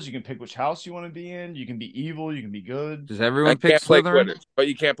spells. You can pick which house you want to be in. You can be evil. You can be good. Does everyone pick Slytherin? Play Quidditch, but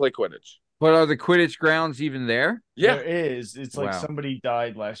you can't play Quidditch. But are the Quidditch grounds even there? Yeah, there is. It's like somebody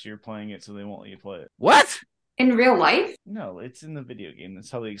died last year playing it, so they won't let you play it. What? In real life? No, it's in the video game. That's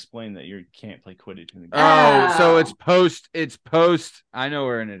how they explain that you can't play Quidditch in the game. Oh, so it's post. I know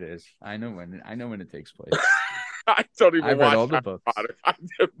when it is. I know when it takes place. I don't even watch read all the books. I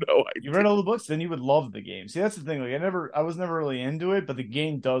have no idea. You read all the books, then you would love the game. See, that's the thing. Like, I was never really into it, but the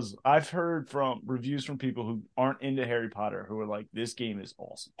game does. I've heard from reviews from people who aren't into Harry Potter who are like, "This game is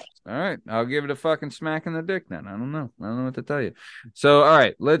awesome." All right, I'll give it a fucking smack in the dick then. I don't know what to tell you. So, all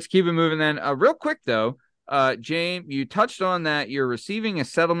right, let's keep it moving then. Real quick though. James, you touched on that you're receiving a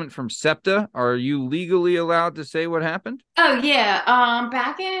settlement from SEPTA. Are you legally allowed to say what happened? Oh yeah.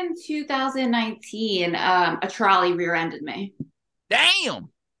 Back in 2019, a trolley rear-ended me. Damn.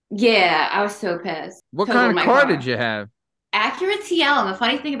 Yeah, I was so pissed. What kind of car did you have? Acura TL. And the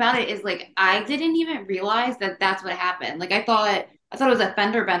funny thing about it is, like, I didn't even realize that that's what happened. Like, I thought it was a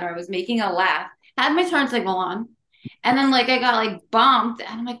fender bender. I was making a laugh. Had my turn signal on. And then, like, I got, like, bumped.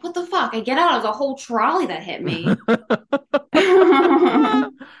 And I'm like, what the fuck? I get out. It was a whole trolley that hit me.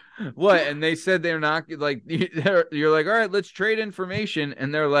 What? And they said they're not, like, you're like, all right, let's trade information.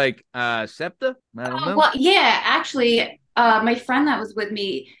 And they're like, SEPTA? I don't know. Well, yeah, actually, my friend that was with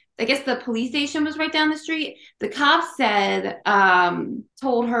me, I guess the police station was right down the street. The cop said,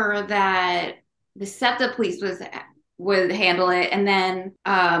 told her that the SEPTA police would handle it, and then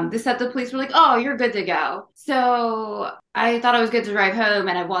the SEPTA police were like, "Oh, you're good to go." So I thought I was good to drive home,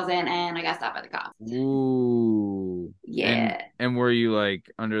 and I wasn't, and I got stopped by the cops. Ooh. Yeah. And were you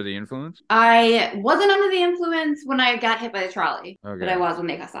like under the influence? I wasn't under the influence when I got hit by the trolley, Okay. but I was when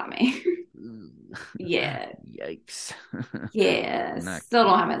they stopped me. Yeah. Yikes. Yeah, still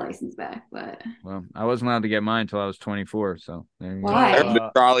don't have my license back, but well, I wasn't allowed to get mine until I was 24. So there you why? go.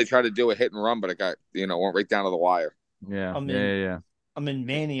 Charlie tried to do a hit and run, but it got went right down to the wire. Yeah, I'm in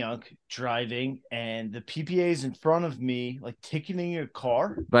Manayunk driving, and the PPA is in front of me, like ticketing a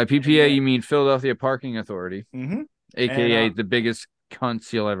car. By PPA, you mean Philadelphia Parking Authority, aka and, the biggest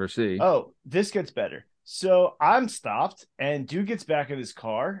cunts you'll ever see. Oh, this gets better. So I'm stopped, and dude gets back in his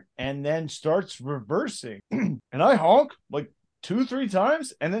car and then starts reversing. And I honk like 2-3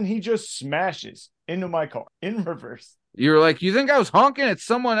 times, and then he just smashes into my car in reverse. You were like, you think I was honking at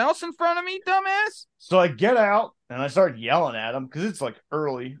someone else in front of me, dumbass? So I get out and I start yelling at him because it's like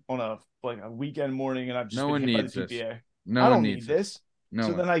early on a weekend morning, and I've just been hit by the PPA. I don't need this.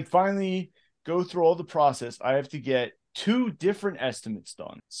 So then I finally go through all the process. I have to get 2 different estimates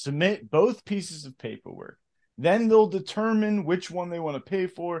done, submit both pieces of paperwork. Then they'll determine which one they want to pay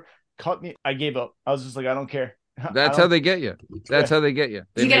for. Cut me. I gave up. I was just like, I don't care. That's how they get you. That's how they get you.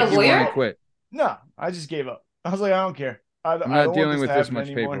 They Did you get a lawyer? Quit. No, I just gave up. I was like, I don't care. I'm not dealing with this much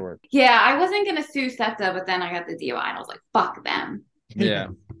paperwork. Yeah, I wasn't gonna sue SEPTA, but then I got the DUI and I was like, fuck them. Yeah.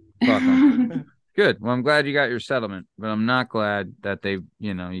 Fuck them. Good. Well, I'm glad you got your settlement, but I'm not glad that they,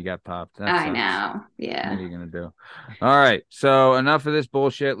 you got popped. I know. Yeah. What are you going to do? All right. So enough of this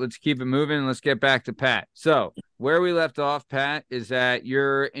bullshit. Let's keep it moving. Let's get back to Pat. So where we left off, Pat, is that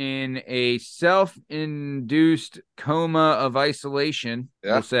you're in a self-induced coma of isolation,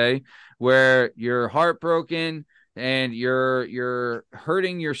 we'll say, where you're heartbroken and you're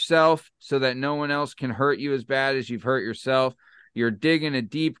hurting yourself so that no one else can hurt you as bad as you've hurt yourself. You're digging a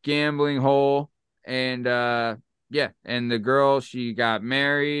deep gambling hole. And and the girl, she got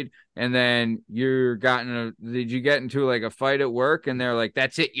married, and then did you get into like a fight at work and they're like,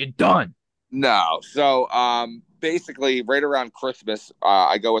 that's it, you're done? No. So basically right around Christmas,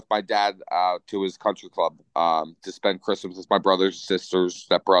 I go with my dad to his country club to spend Christmas with my brothers, sisters,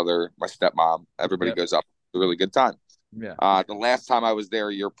 stepbrother, my stepmom. Everybody goes up. It's a really good time. Yeah. The last time I was there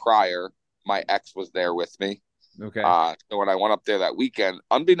a year prior, my ex was there with me. Okay. So when I went up there that weekend,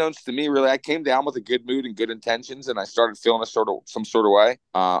 unbeknownst to me, really, I came down with a good mood and good intentions, and I started feeling some sort of way.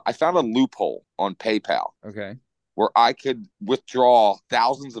 I found a loophole on PayPal. Okay. Where I could withdraw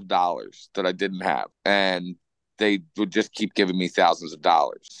thousands of dollars that I didn't have, and they would just keep giving me thousands of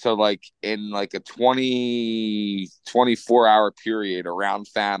dollars. So like in like a 24-hour period around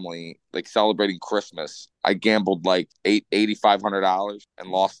family, like celebrating Christmas, I gambled like $8,500 and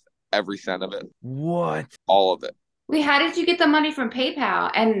lost every cent of it. What? All of it. Wait, how did you get the money from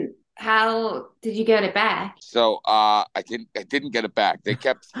PayPal, and how did you get it back? So I didn't get it back. They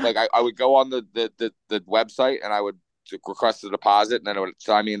kept like I would go on the website and I would request a deposit, and then it would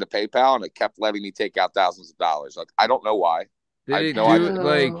sign me into PayPal, and it kept letting me take out thousands of dollars. Like I don't know why.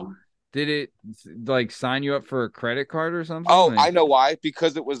 Did it like sign you up for a credit card or something? Oh, I know why.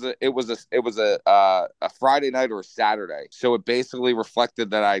 Because it was a Friday night or a Saturday. So it basically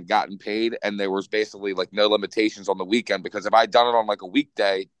reflected that I'd gotten paid, and there was basically like no limitations on the weekend. Because if I'd done it on like a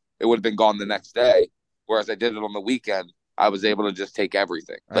weekday, it would have been gone the next day. Whereas I did it on the weekend, I was able to just take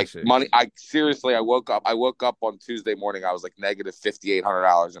everything. Like money. I woke up on Tuesday morning. I was like negative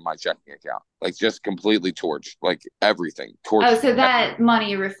 $5,800 in my checking account. Like just completely torched, like everything. Torched. Oh, so that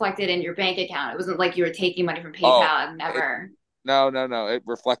money reflected in your bank account. It wasn't like you were taking money from PayPal and never. No. It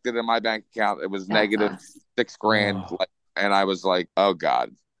reflected in my bank account. It was negative $6,000. And I was like, oh God.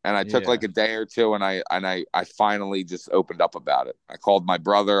 And I took like a day or two, and I finally just opened up about it. I called my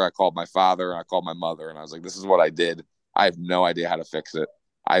brother, I called my father, and I called my mother, and I was like, this is what I did. I have no idea how to fix it.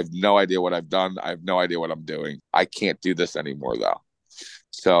 I have no idea what I've done. I have no idea what I'm doing. I can't do this anymore, though.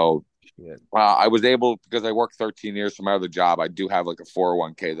 So I was able, because I worked 13 years from my other job, I do have like a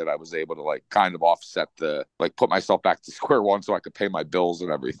 401k that I was able to like kind of offset put myself back to square one so I could pay my bills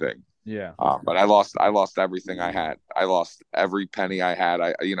and everything. Yeah. But I lost everything I had. I lost every penny I had.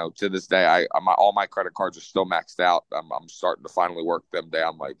 To this day, all my credit cards are still maxed out. I'm starting to finally work them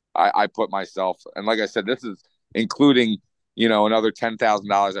down. Like I put myself, and like I said, this is including, another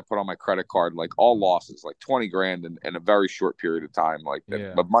 $10,000 I put on my credit card, like all losses, like 20 grand in a very short period of time. Like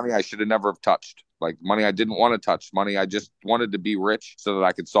but money I should have never have touched, like money I didn't want to touch, money I just wanted to be rich so that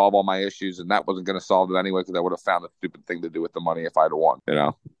I could solve all my issues. And that wasn't going to solve it anyway, because I would have found a stupid thing to do with the money if I'd have won,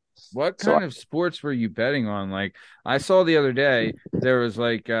 What kind of sports were you betting on? Like I saw the other day, there was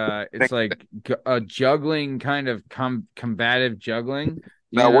like it's like a juggling kind of combative juggling.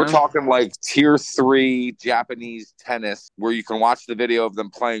 No, we're talking like tier 3 Japanese tennis, where you can watch the video of them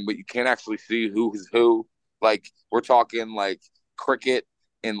playing, but you can't actually see who is who. Like we're talking like cricket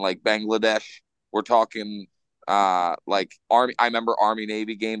in like Bangladesh. We're talking like Army. I remember Army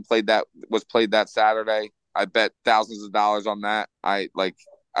Navy game was played that Saturday. I bet thousands of dollars on that.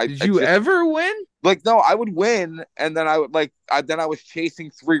 Did you ever win? Like, no, I would win, and then I would then I was chasing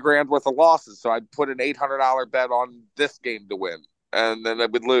 $3,000 worth of losses, so I'd put an $800 bet on this game to win, and then I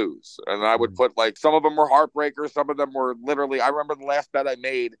would lose, and I would put like some of them were heartbreakers, some of them were literally. I remember the last bet I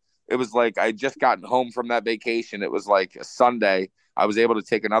made. It was like I had just gotten home from that vacation. It was like a Sunday. I was able to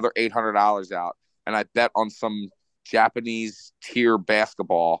take another $800 out, and I bet on some Japanese tier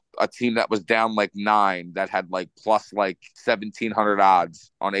basketball, a team that was down like 9 that had like plus like 1,700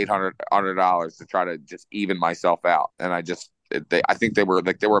 odds on $800 to try to just even myself out. And I think they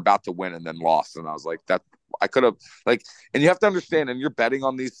were about to win and then lost. And I was like, that I could have like, and you have to understand, and you're betting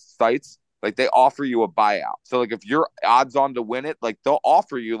on these sites, like they offer you a buyout. So like if you're odds on to win it, like they'll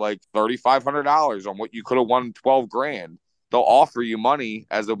offer you like $3,500 on what you could have won 12 grand. They'll offer you money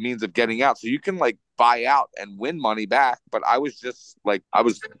as a means of getting out. So you can like buy out and win money back. But I was just like, I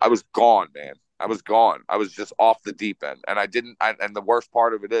was gone, man. I was gone. I was just off the deep end. And and the worst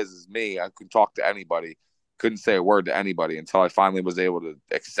part of it is me. I could talk to anybody, couldn't say a word to anybody until I finally was able to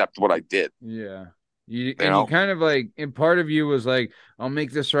accept what I did. Yeah. You kind of like, and part of you was like, I'll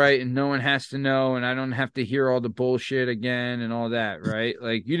make this right and no one has to know and I don't have to hear all the bullshit again and all that, right?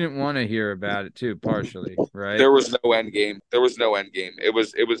 Like you didn't want to hear about it too, partially, right? There was no end game. There was no end game. It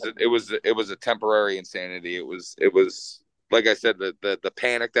was a temporary insanity. It was like I said, the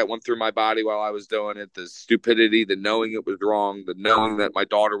panic that went through my body while I was doing it, the stupidity, the knowing it was wrong, the knowing that my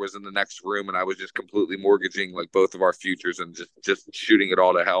daughter was in the next room and I was just completely mortgaging like both of our futures and just shooting it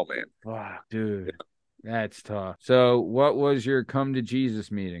all to hell, man. Wow, dude. Yeah. That's tough. So what was your come to Jesus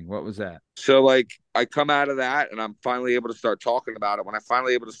meeting? What was that? So like I come out of that and I'm finally able to start talking about it. When I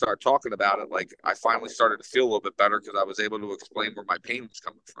finally able to start talking about it, like I finally started to feel a little bit better because I was able to explain where my pain was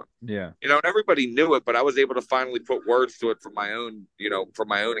coming from. Yeah. You know, and everybody knew it, but I was able to finally put words to it from my own, from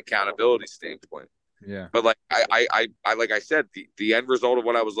my own accountability standpoint. Yeah. But like I like I said, the end result of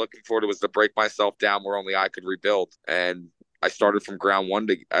what I was looking for was to break myself down where only I could rebuild. And I started from ground one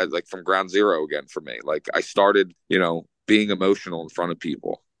to from ground zero again for me. Like I started, being emotional in front of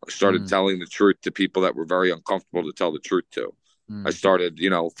people. I started telling the truth to people that were very uncomfortable to tell the truth to. I started,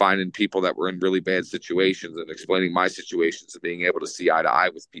 finding people that were in really bad situations and explaining my situations and being able to see eye to eye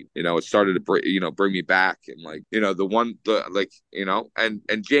with people. It started to bring me back. And like, and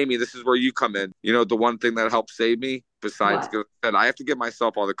Jamie, this is where you come in. The one thing that helped save me, besides that, I have to give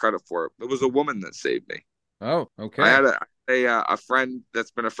myself all the credit for it. It was a woman that saved me. Oh, okay. I had a friend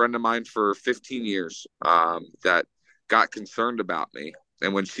that's been a friend of mine for 15 years that got concerned about me.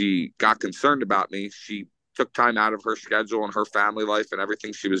 And when she got concerned about me, she took time out of her schedule and her family life and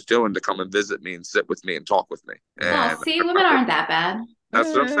everything she was doing to come and visit me and sit with me and talk with me. And see, women aren't that bad. That's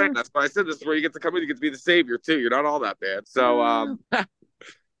what I'm saying. That's why I said this is where you get to come in. You get to be the savior too. You're not all that bad. So, I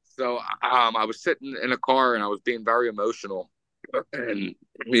was sitting in a car and I was being very emotional and,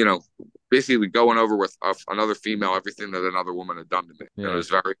 basically going over with another female everything that another woman had done to me. Yeah. It was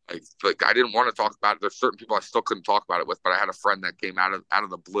very like I didn't want to talk about it. There's certain people I still couldn't talk about it with, but I had a friend that came out of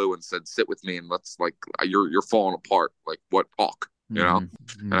the blue and said, "Sit with me and let's you're falling apart. Like what talk?" And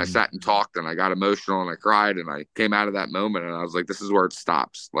I sat and talked and I got emotional and I cried and I came out of that moment and I was like, "This is where it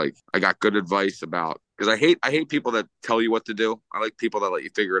stops." Like I got good advice because I hate people that tell you what to do. I like people that let you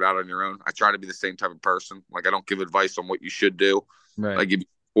figure it out on your own. I try to be the same type of person. Like I don't give advice on what you should do. Right. I give you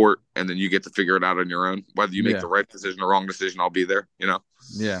support and then you get to figure it out on your own. Whether you make the right decision or wrong decision, I'll be there,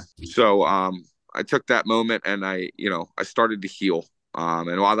 Yeah. So I took that moment and I started to heal.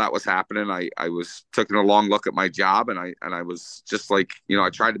 And while that was happening, I was taking a long look at my job and I was just like, I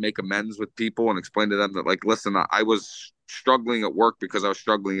tried to make amends with people and explain to them that like, listen, I was struggling at work because I was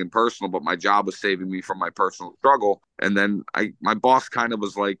struggling in personal, but my job was saving me from my personal struggle. And then my boss kind of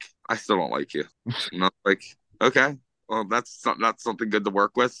was like, I still don't like you. And I was like, okay, well, that's not something good to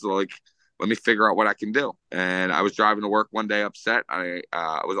work with. So like, let me figure out what I can do. And I was driving to work one day upset. I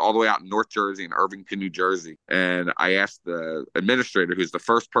was all the way out in North Jersey in Irvington, New Jersey. And I asked the administrator, who's the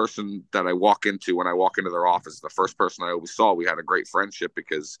first person that I walk into when I walk into their office, the first person I always saw. We had a great friendship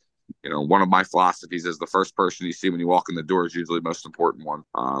because, one of my philosophies is the first person you see when you walk in the door is usually the most important one,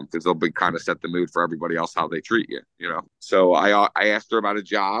 because they'll be kind of set the mood for everybody else, how they treat you, So I asked her about a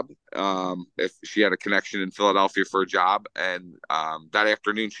job, if she had a connection in Philadelphia for a job. And that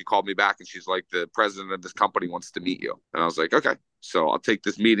afternoon she called me back and she's like, the president of this company wants to meet you. And I was like, okay. So I'll take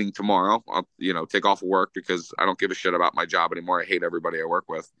this meeting tomorrow. I'll, take off of work because I don't give a shit about my job anymore. I hate everybody I work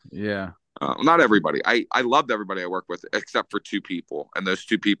with. Yeah. Not everybody. I loved everybody I worked with except for 2 people. And those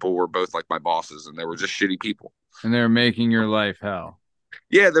 2 people were both like my bosses and they were just shitty people. And they were making your life hell.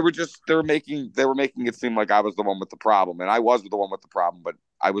 Yeah, they were making it seem like I was the one with the problem, and I was the one with the problem, but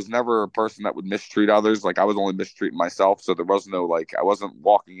I was never a person that would mistreat others. Like I was only mistreating myself, so there was no like I wasn't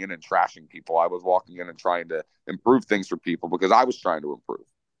walking in and trashing people. I was walking in and trying to improve things for people because I was trying to improve.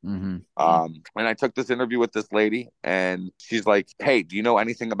 Mm-hmm. And I took this interview with this lady, and she's like, "Hey, do you know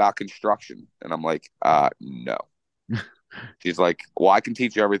anything about construction?" And I'm like, no." She's like, "Well, I can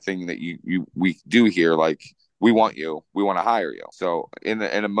teach you everything that we do here. Like, we want you. We want to hire you." So in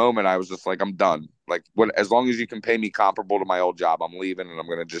a moment, I was just like, "I'm done. Like, what? As long as you can pay me comparable to my old job, I'm leaving, and I'm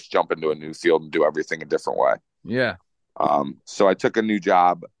gonna just jump into a new field and do everything a different way." Yeah. So I took a new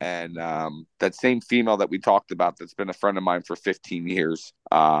job, and that same female that we talked about, that's been a friend of mine for 15 years,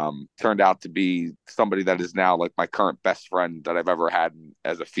 turned out to be somebody that is now like my current best friend that I've ever had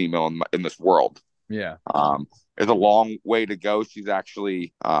as a female in this world. Yeah. It's a long way to go. She's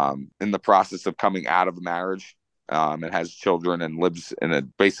actually in the process of coming out of a marriage, and has children and lives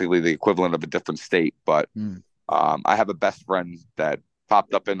in basically the equivalent of a different state. But I have a best friend that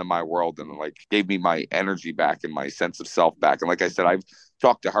popped up into my world and like gave me my energy back and my sense of self back. And like I said, I've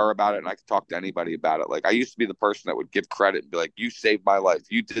talked to her about it, and I can talk to anybody about it. Like I used to be the person that would give credit and be like, "You saved my life.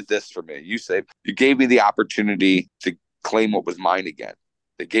 You did this for me. You gave me the opportunity to claim what was mine again.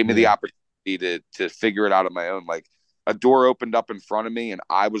 They gave me the opportunity to figure it out on my own." Like a door opened up in front of me, and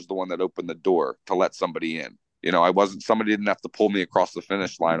I was the one that opened the door to let somebody in. I wasn't, somebody didn't have to pull me across the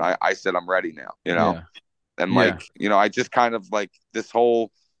finish line. I said, "I'm ready now," and like, I just kind of like this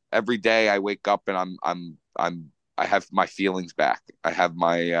whole, every day I wake up and I have my feelings back. I have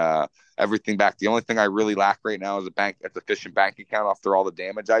my everything back. The only thing I really lack right now is a efficient bank account after all the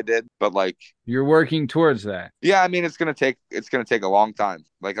damage I did. But like, you're working towards that. Yeah, I mean, it's gonna take a long time.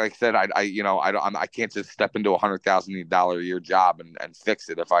 Like I said, I can't just step into $100,000 a year job and fix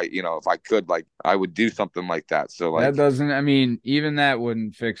it. If I could, like, I would do something like that. So like, that doesn't. I mean, even that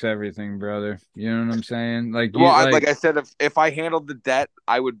wouldn't fix everything, brother. You know what I'm saying? Like, like I said, if I handled the debt,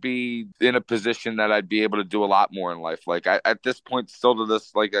 I would be in a position that I'd be able to do a lot more in life. Like at this point, still to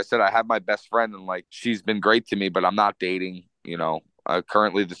this, like I said, I have my best friend, and like she's been great to me, but I'm not dating.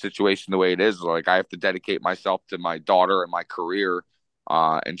 Currently the situation the way it is, like I have to dedicate myself to my daughter and my career,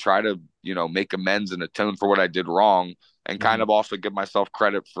 and try to make amends and atone for what I did wrong, and kind of also give myself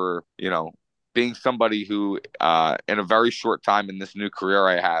credit for being somebody who in a very short time in this new career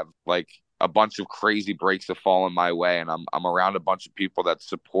I have, like a bunch of crazy breaks have fallen my way, and I'm around a bunch of people that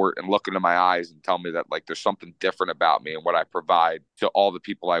support and look into my eyes and tell me that like there's something different about me and what I provide to all the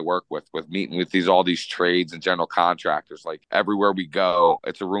people I work with meeting with all these trades and general contractors. Like everywhere we go,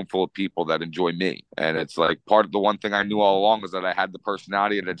 it's a room full of people that enjoy me, and it's like part of the one thing I knew all along was that I had the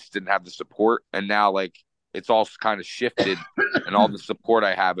personality and I just didn't have the support, and now like it's all kind of shifted, and all the support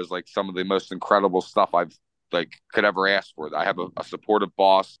I have is like some of the most incredible stuff I've like could ever ask for. I have a supportive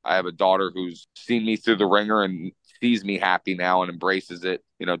boss. I have a daughter who's seen me through the ringer and sees me happy now and embraces it.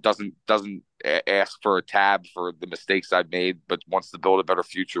 Doesn't ask for a tab for the mistakes I've made, but wants to build a better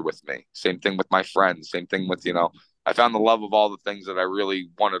future with me. Same thing with my friends. Same thing with I found the love of all the things that I really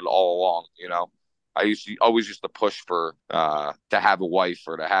wanted all along. I always used to push for to have a wife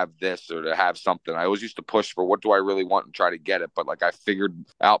or to have this or to have something. I always used to push for what do I really want and try to get it. But like I figured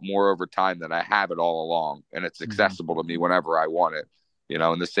out more over time that I have it all along, and it's accessible to me whenever I want it.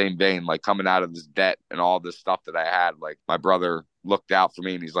 In the same vein, like coming out of this debt and all this stuff that I had, like my brother looked out for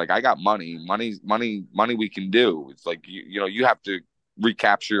me and he's like, "I got money we can do." It's like, you have to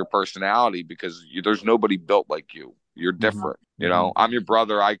recapture your personality because there's nobody built like you. You're different. I'm your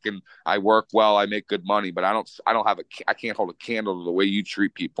brother. I work well. I make good money, but I can't hold a candle to the way you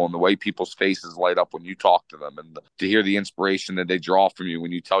treat people and the way people's faces light up when you talk to them, and to hear the inspiration that they draw from you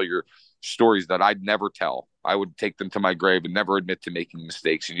when you tell your stories that I'd never tell. I would take them to my grave and never admit to making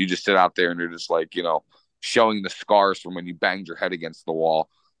mistakes. And you just sit out there and you're just like, showing the scars from when you banged your head against the wall,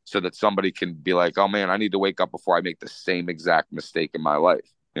 so that somebody can be like, "Oh man, I need to wake up before I make the same exact mistake in my life."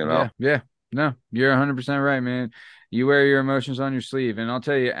 Yeah. No, you're 100% right, man. You wear your emotions on your sleeve. And I'll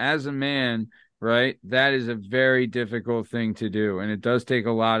tell you, as a man, right, that is a very difficult thing to do. And it does take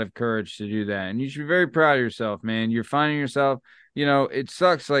a lot of courage to do that. And you should be very proud of yourself, man. You're finding yourself, it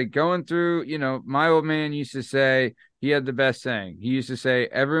sucks. Like going through, my old man used to say, he had the best saying. He used to say,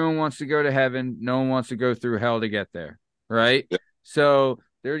 everyone wants to go to heaven. No one wants to go through hell to get there. Right. Yeah. So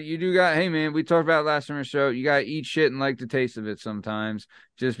there, you do got, hey man, we talked about last summer's show. You got to eat shit and like the taste of it sometimes,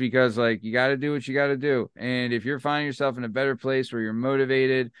 just because like you got to do what you got to do. And if you're finding yourself in a better place where you're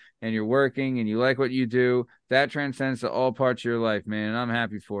motivated and you're working and you like what you do, that transcends to all parts of your life, man. And I'm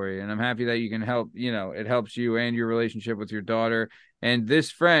happy for you. And I'm happy that you can help, it helps you and your relationship with your daughter. And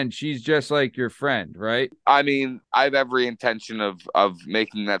this friend, she's just like your friend, right? I mean, I have every intention of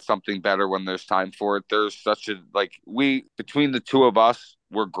making that something better when there's time for it. There's such a between the two of us,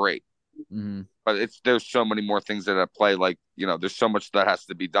 we're great. Mm-hmm. But there's so many more things that at play. Like, there's so much that has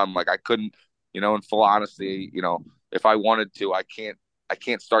to be done. Like I couldn't, in full honesty, if I wanted to, I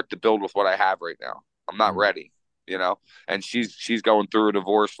can't start to build with what I have right now. I'm not ready, and she's going through a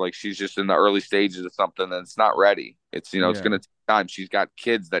divorce. Like she's just in the early stages of something and it's not ready. It's, it's going to take time. She's got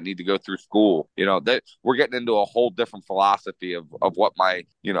kids that need to go through school, that we're getting into a whole different philosophy of what my,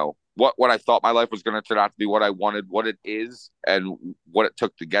 what I thought my life was going to turn out to be, what I wanted, what it is, and what it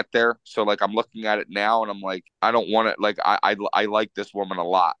took to get there. So like I'm looking at it now and I'm like, I don't want it. Like I like this woman a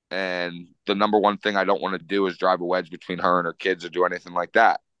lot, and the number one thing I don't want to do is drive a wedge between her and her kids or do anything like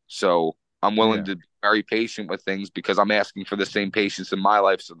that. So I'm willing to be very patient with things because I'm asking for the same patience in my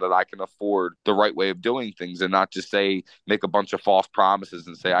life so that I can afford the right way of doing things and not just make a bunch of false promises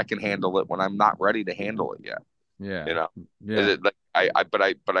and say I can handle it when I'm not ready to handle it yet. Yeah. Is it like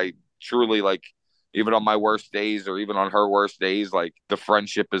but I truly, like, even on my worst days or even on her worst days, like the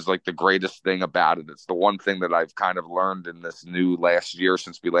friendship is like the greatest thing about it. It's the one thing that I've kind of learned in this new last year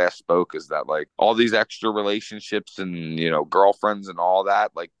since we last spoke is that like all these extra relationships and, girlfriends and all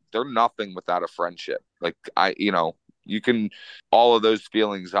that, like they're nothing without a friendship. Like you can, all of those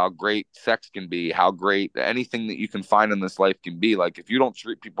feelings, how great sex can be, how great anything that you can find in this life can be. Like if you don't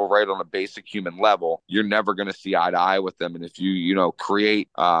treat people right on a basic human level, you're never going to see eye to eye with them. And if you create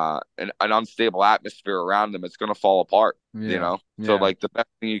an unstable atmosphere around them, it's going to fall apart. So like the best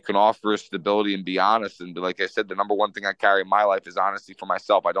thing you can offer is stability and be honest. And like I said, the number one thing I carry in my life is honesty for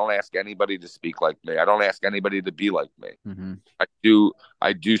myself. I don't ask anybody to speak like me. I don't ask anybody to be like me. Mm-hmm.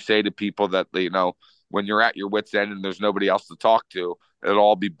 I do say to people that when you're at your wit's end and there's nobody else to talk to, it'll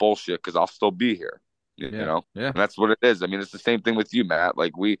all be bullshit because I'll still be here. You know? And that's what it is. I mean, it's the same thing with you, Matt.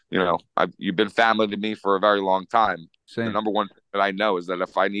 Like you've been family to me for a very long time. Same. The number one thing that I know is that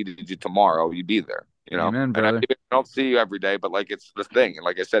if I needed you tomorrow, you'd be there. Amen, brother. And I don't see you every day, but like it's the thing. And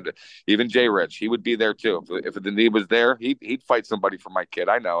like I said, even Jay Rich, he would be there too. If the need was there, he'd fight somebody for my kid.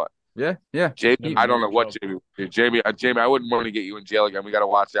 I know it. Yeah. Jamie, I don't know what Jamie, I wouldn't want to get you in jail again. We got to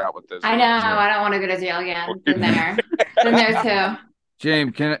watch out with this. I know. I don't want to go to jail again. Been there too.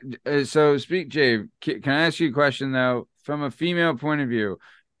 James, can I ask you a question though? From a female point of view,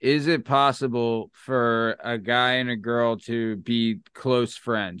 is it possible for a guy and a girl to be close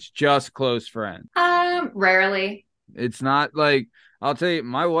friends, just close friends? Rarely. It's not like, I'll tell you,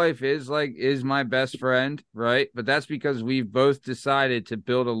 my wife is my best friend, right? But that's because we've both decided to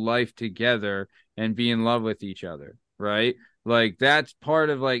build a life together and be in love with each other, right? Like that's part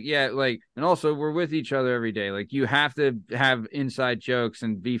of and also we're with each other every day. Like you have to have inside jokes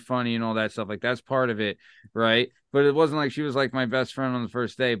and be funny and all that stuff. Like that's part of it, right? But it wasn't like she was like my best friend on the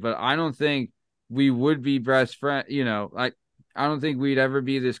first day. But I don't think we would be best friend. I don't think we'd ever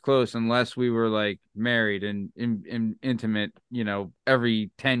be this close unless we were like married and intimate,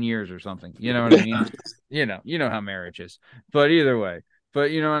 every 10 years or something. You know what I mean? you know how marriage is. But either way.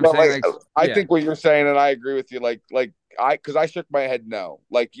 But you know what I'm saying? I think what you're saying, and I agree with you. Because I shook my head no.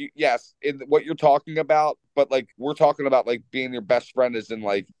 Like yes, in what you're talking about, but like we're talking about like being your best friend is in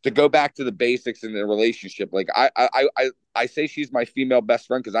like to go back to the basics in the relationship. Like I say she's my female best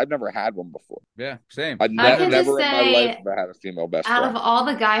friend because I've never had one before. Yeah, same. I've never in my life have had a female best friend. Out of all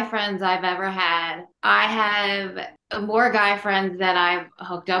the guy friends I've ever had, I have more guy friends that I've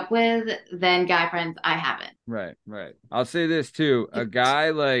hooked up with than guy friends I haven't. Right. I'll say this too. A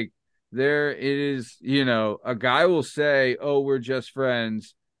guy like there is, a guy will say, "Oh, we're just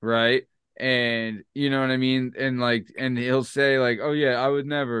friends," right? And you know what I mean? And he'll say like, "Oh yeah, I would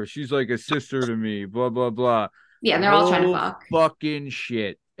never. She's like a sister to me." Blah blah blah. Yeah, and they're all trying to fuck. Fucking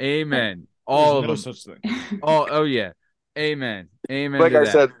shit. Amen. All of them. Such thing. Oh yeah. Amen. Like I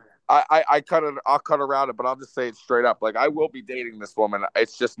said, I'll cut around it, but I'll just say it straight up. Like I will be dating this woman.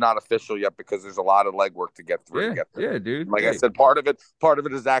 It's just not official yet because there's a lot of legwork to get through. Yeah, dude. Like I said, part of it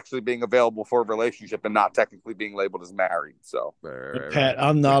is actually being available for a relationship and not technically being labeled as married. So, Pat,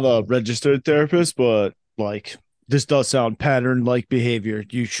 I'm not a registered therapist, but like this does sound pattern-like behavior.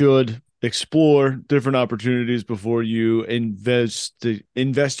 You should explore different opportunities before you invest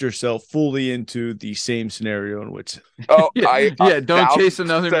yourself fully into the same scenario in which don't chase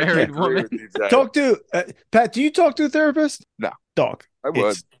another married woman. Talk to Pat, do you talk to a therapist? No. Dog. I would.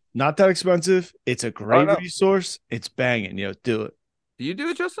 It's not that expensive. It's a great resource. It's banging, do it. Do you do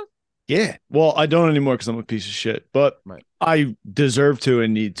it, Justin? Yeah. Well, I don't anymore because I'm a piece of shit, but I deserve to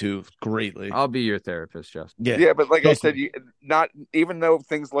and need to greatly. I'll be your therapist, Justin. Yeah, but like I said, not even though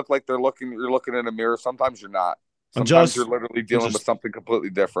things look like you're looking in a mirror. Sometimes you're not. Sometimes you're literally dealing with something completely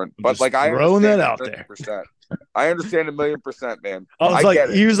different. But like I throwing understand that out there. I understand 1,000,000%, man.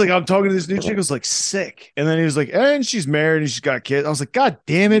 He was like, I'm talking to this new chick who's like sick, and then he was like, and she's married and she's got kids. I was like, God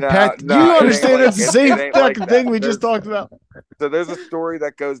damn it, Pat! Do you understand that's the same fucking thing we just talked about? So there's a story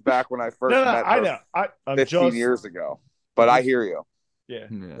that goes back when I first met her. I'm 15 years ago. But I hear you. Yeah.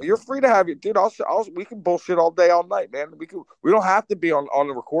 You're free to have it, dude. We can bullshit all day, all night, man. We don't have to be on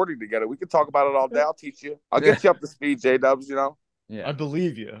the recording together. We can talk about it all day. I'll teach you. I'll get you up to speed, J-Dubs, you know? Yeah. I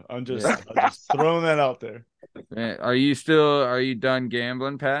believe you. I'm just throwing that out there. Man, are you done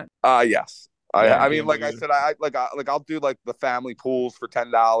gambling, Pat? Yes. I mean, like I said, I'll do like the family pools for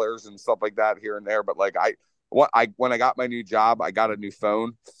 $10 and stuff like that here and there. But like when I got my new job, I got a new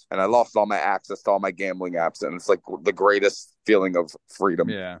phone and I lost all my access to all my gambling apps. And it's like the greatest feeling of freedom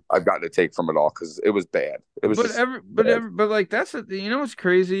I've gotten to take from it all because it was bad. It was but like that's what's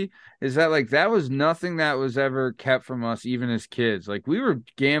crazy is that like that was nothing that was ever kept from us even as kids. Like we were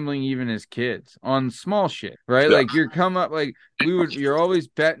gambling even as kids on small shit, right? Yeah. Like you're always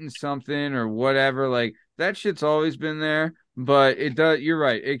betting something or whatever. Like that shit's always been there. But it does. You're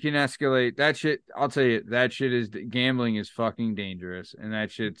right. It can escalate. That shit. I'll tell you. That shit is gambling is fucking dangerous, and that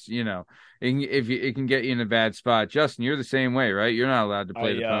shit's it can get you in a bad spot. Justin, you're the same way, right? You're not allowed to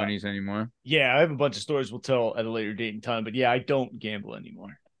play the ponies anymore. Yeah, I have a bunch of stories we'll tell at a later date and time. But yeah, I don't gamble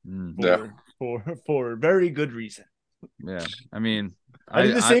anymore. For very good reason. Yeah, I mean. I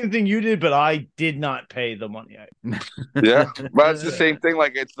did the same thing you did, but I did not pay the money. Yeah, but it's the same thing.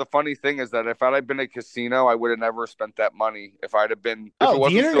 Like, it's the funny thing is that if I'd been a casino, I would have never spent that money. If I'd have been, the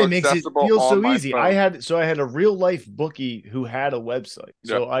internet makes it feel so easy. I had a real life bookie who had a website,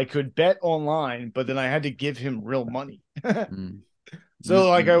 so I could bet online, but then I had to give him real money. So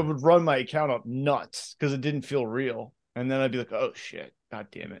like I would run my account up nuts because it didn't feel real, and then I'd be like, oh shit, god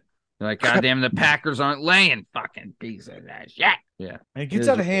damn it. Like, goddamn, the Packers aren't laying fucking piece of that shit. Yeah. And it gets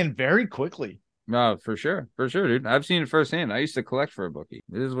out of hand very quickly. No, for sure, dude. I've seen it firsthand. I used to collect for a bookie.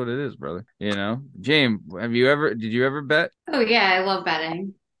 It is what it is, brother. You know, James, did you ever bet? Oh yeah, I love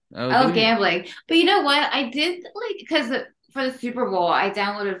betting. I love gambling. But you know what? I did because for the Super Bowl, I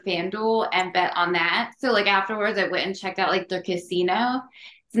downloaded FanDuel and bet on that. So like afterwards, I went and checked out like their casino.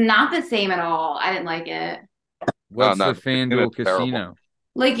 It's not the same at all. I didn't like it. What's the FanDuel casino? Terrible.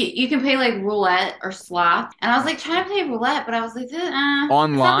 Like you can pay like roulette or slot, and I was like trying to play roulette, but I was like,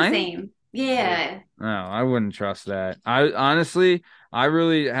 online, it's not the same. Yeah. No, I wouldn't trust that. I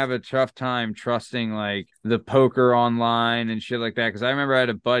really have a tough time trusting like the poker online and shit like that. Because I remember I had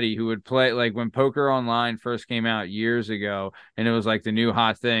a buddy who would play like when poker online first came out years ago, and it was like the new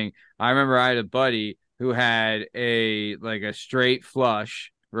hot thing. I remember I had a buddy who had a straight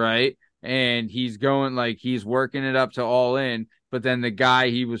flush, right? And he's working it up to all in. But then the guy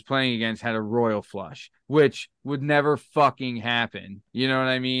he was playing against had a royal flush, which would never fucking happen. You know what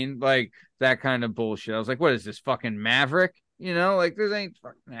I mean? Like that kind of bullshit. I was like, what is this fucking Maverick? You know, like this ain't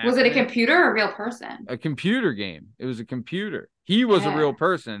fucking happening. Was it a computer or a real person? A computer game. It was a computer. He was a real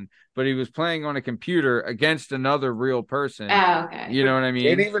person, but he was playing on a computer against another real person. Oh, okay. You know what I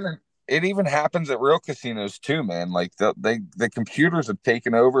mean? It even happens at real casinos too, man. Like the computers have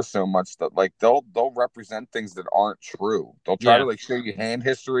taken over so much that like they'll represent things that aren't true. They'll try to like show you hand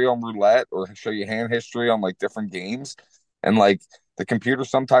history on roulette or show you hand history on like different games, and like the computer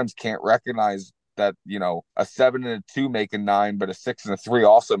sometimes can't recognize that, you know, a 7 and a 2 make a 9, but a 6 and a 3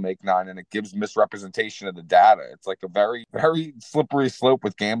 also make 9, and it gives misrepresentation of the data. It's like a very, very slippery slope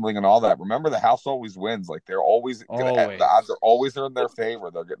with gambling and all that. Remember, the house always wins. Like the odds are always in their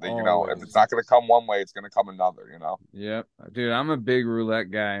favor. You know, if it's not going to come one way, it's going to come another. You know. Yep, dude, I'm a big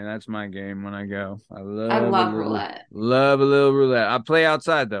roulette guy, and that's my game when I go. I love roulette. Love a little roulette. I play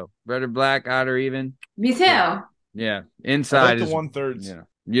outside though. Red or black, odd or even. Me too. Yeah, inside I like the 1/3. Yeah.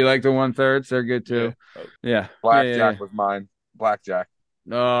 You like the 1/3? They're good too. Yeah. Blackjack was mine. Blackjack.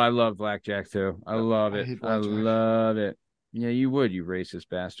 Oh, I love blackjack too. I love it. I love it. Yeah, you would, you racist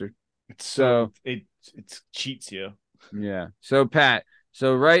bastard. So it cheats you. Yeah. So Pat,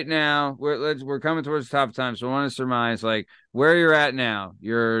 right now we're coming towards the top of time. So I want to surmise like where you're at now.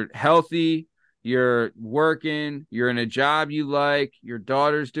 You're healthy, you're working, you're in a job you like, your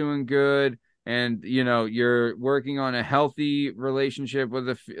daughter's doing good. and you're working on a healthy relationship with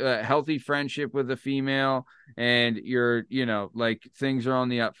a healthy friendship with a female, and you're like things are on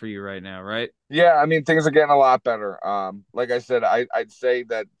the up for you right now, right? Yeah, I mean things are getting a lot better. Like I said, I'd say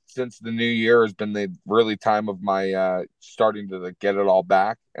that since the new year has been the really time of my starting to get it all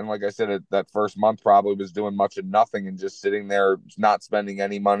back. And like I said, that first month probably was doing much of nothing and just sitting there, not spending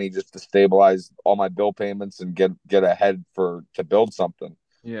any money, just to stabilize all my bill payments and get ahead to build something.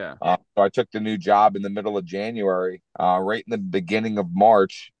 Yeah. So I took the new job in the middle of January. Right in the beginning of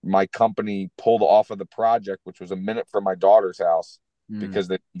March, my company pulled off of the project, which was a minute from my daughter's house, because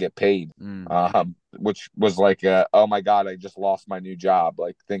they didn't get paid. Which was like, oh my God, I just lost my new job.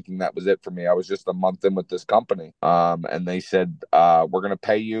 Like thinking that was it for me. I was just a month in with this company. And they said, we're going to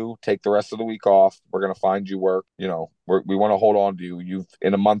pay you, take the rest of the week off. We're going to find you work. We want to hold on to you.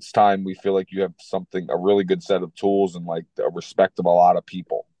 In a month's time, we feel like you have a really good set of tools and like a respect of a lot of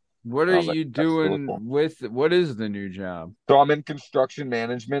people. What are you doing what is the new job? So I'm in construction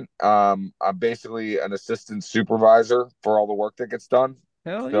management. I'm basically an assistant supervisor for all the work that gets done.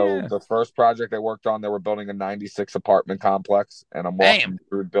 So the first project I worked on, they were building a 96 apartment complex, and I'm walking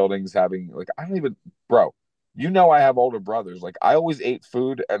through buildings having I have older brothers. Like I always ate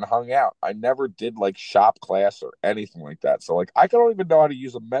food and hung out. I never did like shop class or anything like that. So like I don't even know how to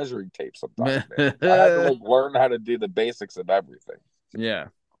use a measuring tape sometimes, man. I had to like learn how to do the basics of everything. Yeah.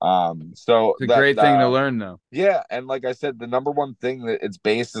 So it's a great thing to learn though. Yeah, and like I said, the number one thing that it's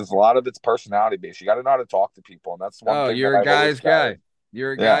based is a lot of it's personality based. You got to know how to talk to people, and that's one thing. You're a guy's guy.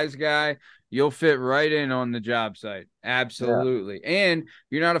 You're a guy's guy. You'll fit right in on the job site. Absolutely. Yeah. And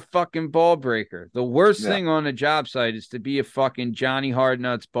you're not a fucking ball breaker. The worst thing on a job site is to be a fucking Johnny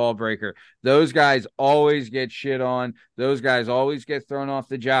Hardnuts ball breaker. Those guys always get shit on. Those guys always get thrown off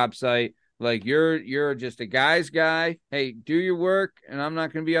the job site. Like you're just a guy's guy. Hey, do your work, and I'm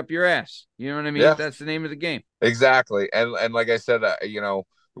not going to be up your ass. You know what I mean? Yeah. That's the name of the game. Exactly. And like I said,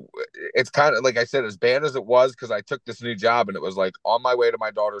 it's kind of like I said, as bad as it was, because I took this new job and it was like on my way to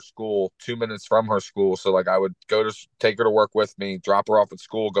my daughter's school, 2 minutes from her school. So like I would take her to work with me, drop her off at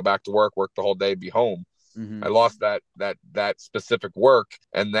school, go back to work the whole day, be home. I lost that specific work,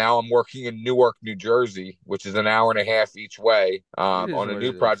 and now I'm working in Newark, New Jersey, which is an hour and a half each way, on a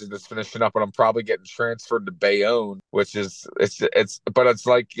new project that's finishing up, and I'm probably getting transferred to Bayonne, which is but it's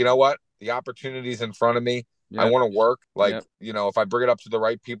like, you know what? The opportunity's in front of me. Yep. I want to work. Like, if I bring it up to the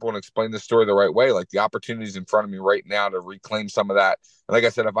right people and explain the story the right way, like the opportunity's in front of me right now to reclaim some of that. And like I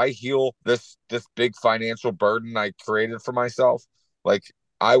said, if I heal this big financial burden I created for myself, like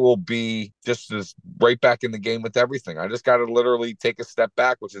I will be just as right back in the game with everything. I just got to literally take a step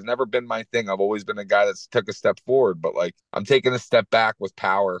back, which has never been my thing. I've always been a guy that's took a step forward, but like I'm taking a step back with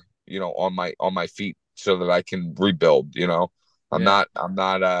power, on my feet so that I can rebuild, I'm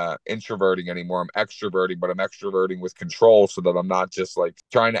not introverting anymore. I'm extroverting, but I'm extroverting with control so that I'm not just like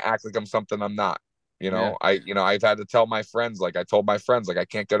trying to act like I'm something I'm not. I've had to tell my friends, like I told my friends, like I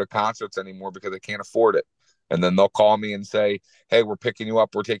can't go to concerts anymore because I can't afford it. And then they'll call me and say, hey, we're picking you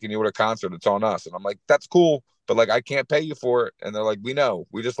up. We're taking you to a concert. It's on us. And I'm like, that's cool. But like, I can't pay you for it. And they're like, we know.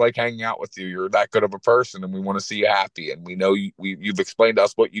 We just like hanging out with you. You're that good of a person, and we want to see you happy. And we know you've explained to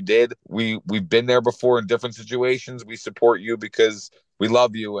us what you did. We've been there before in different situations. We support you because we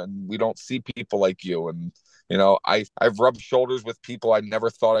love you, and we don't see people like you. And I've rubbed shoulders with people I never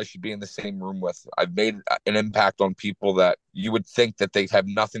thought I should be in the same room with. I've made an impact on people that you would think that they have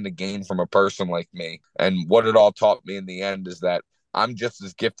nothing to gain from a person like me. And what it all taught me in the end is that I'm just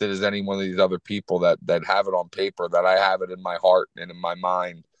as gifted as any one of these other people that have it on paper, that I have it in my heart and in my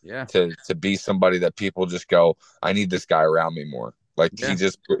mind to be somebody that people just go, I need this guy around me more. Like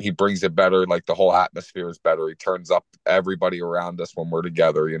he brings it better. Like the whole atmosphere is better. He turns up everybody around us when we're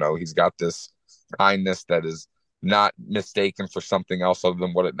together. He's got this kindness that is not mistaken for something else other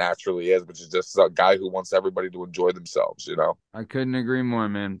than what it naturally is, which is just a guy who wants everybody to enjoy themselves. I couldn't agree more,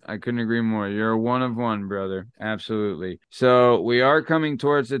 man. I couldn't agree more. You're a one of one, brother. Absolutely. So we are coming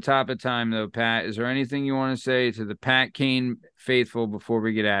towards the top of time though, Pat. Is there anything you want to say to the Pat Kane faithful before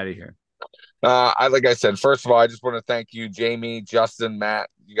we get out of here? Like I said, first of all, I just want to thank you, Jamie, Justin, Matt.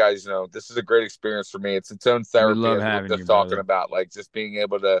 You guys this is a great experience for me. It's its own therapy. We love having you, talking about, like, just being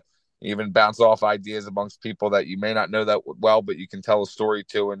able to even bounce off ideas amongst people that you may not know that well, but you can tell a story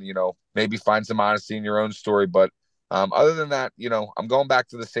to, and maybe find some honesty in your own story. But other than that, I'm going back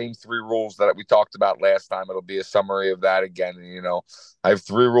to the same 3 rules that we talked about last time. It'll be a summary of that again. And I have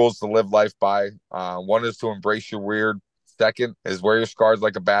 3 rules to live life by. One is to embrace your weird. Second is wear your scars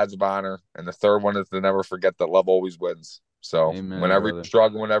like a badge of honor, and the third one is to never forget that love always wins. So whenever you're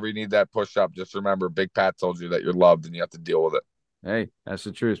struggling, whenever you need that push up, just remember Big Pat told you that you're loved and you have to deal with it. Hey, that's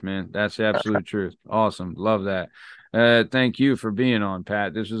the truth, man. That's the absolute truth. Awesome. Love that. Thank you for being on,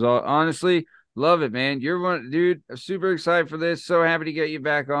 Pat. This was all honestly, love it, man. You're one dude. I'm super excited for this. So happy to get you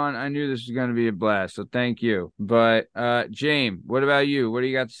back on. I knew this was going to be a blast. So thank you. But James, what about you? What do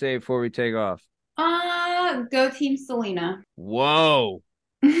you got to say before we take off? Go Team Selena. Whoa.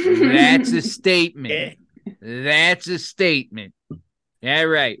 That's a statement. That's a statement. All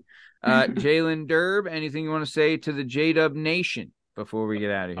right. Jalen Derb, anything you want to say to the J-Dub Nation before we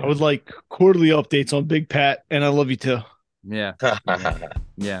get out of here? I would like quarterly updates on Big Pat, and I love you too. Yeah.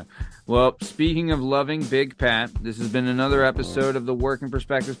 Yeah. Well, speaking of loving Big Pat, this has been another episode of the Working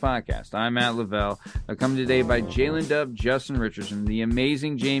Perspectives podcast. I'm Matt Lavelle, accompanied today by Jalen Dub, Justin Richardson, the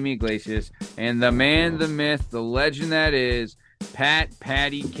amazing Jamie Iglesias, and the man, the myth, the legend that is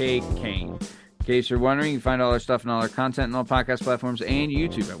Patty Cake Kane. In case you're wondering, you can find all our stuff and all our content on all podcast platforms and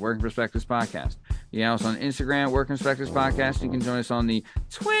YouTube at Working Perspectives Podcast. You can also on Instagram at Working Perspectives Podcast. You can join us on the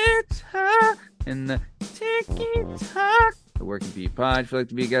Twitter and the TikTok. The Working P Pod. If you'd like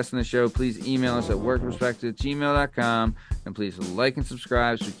to be a guest on the show, please email us at workingperspective@gmail.com. And please like and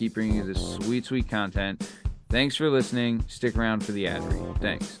subscribe so we keep bringing you this sweet, sweet content. Thanks for listening. Stick around for the ad read.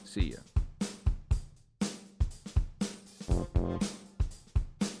 Thanks. See ya.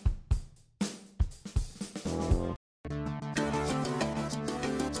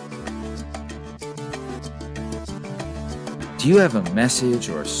 Do you have a message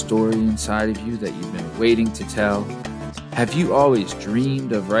or a story inside of you that you've been waiting to tell? Have you always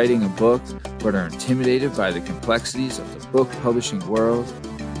dreamed of writing a book, but are intimidated by the complexities of the book publishing world?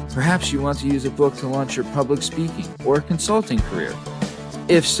 Perhaps you want to use a book to launch your public speaking or consulting career.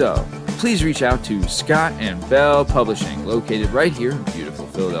 If so, please reach out to Scott and Bell Publishing, located right here in beautiful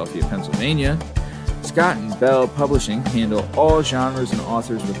Philadelphia, Pennsylvania. Scott and Bell Publishing handle all genres and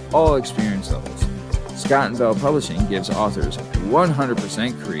authors with all experience levels. Scott and Bell Publishing gives authors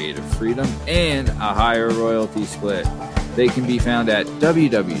 100% creative freedom and a higher royalty split. They can be found at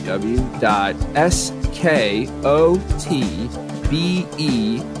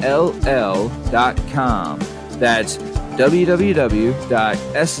www.skotbell.com. That's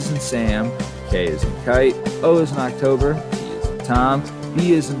www.s as in Sam, K as in Kite, O as in October, T as in Tom,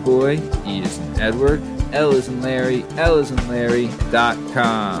 B as in Boy, E as in Edward, L as in Larry, L as in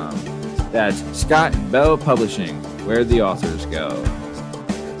Larry.com. That's Scott and Bell Publishing, where the authors go.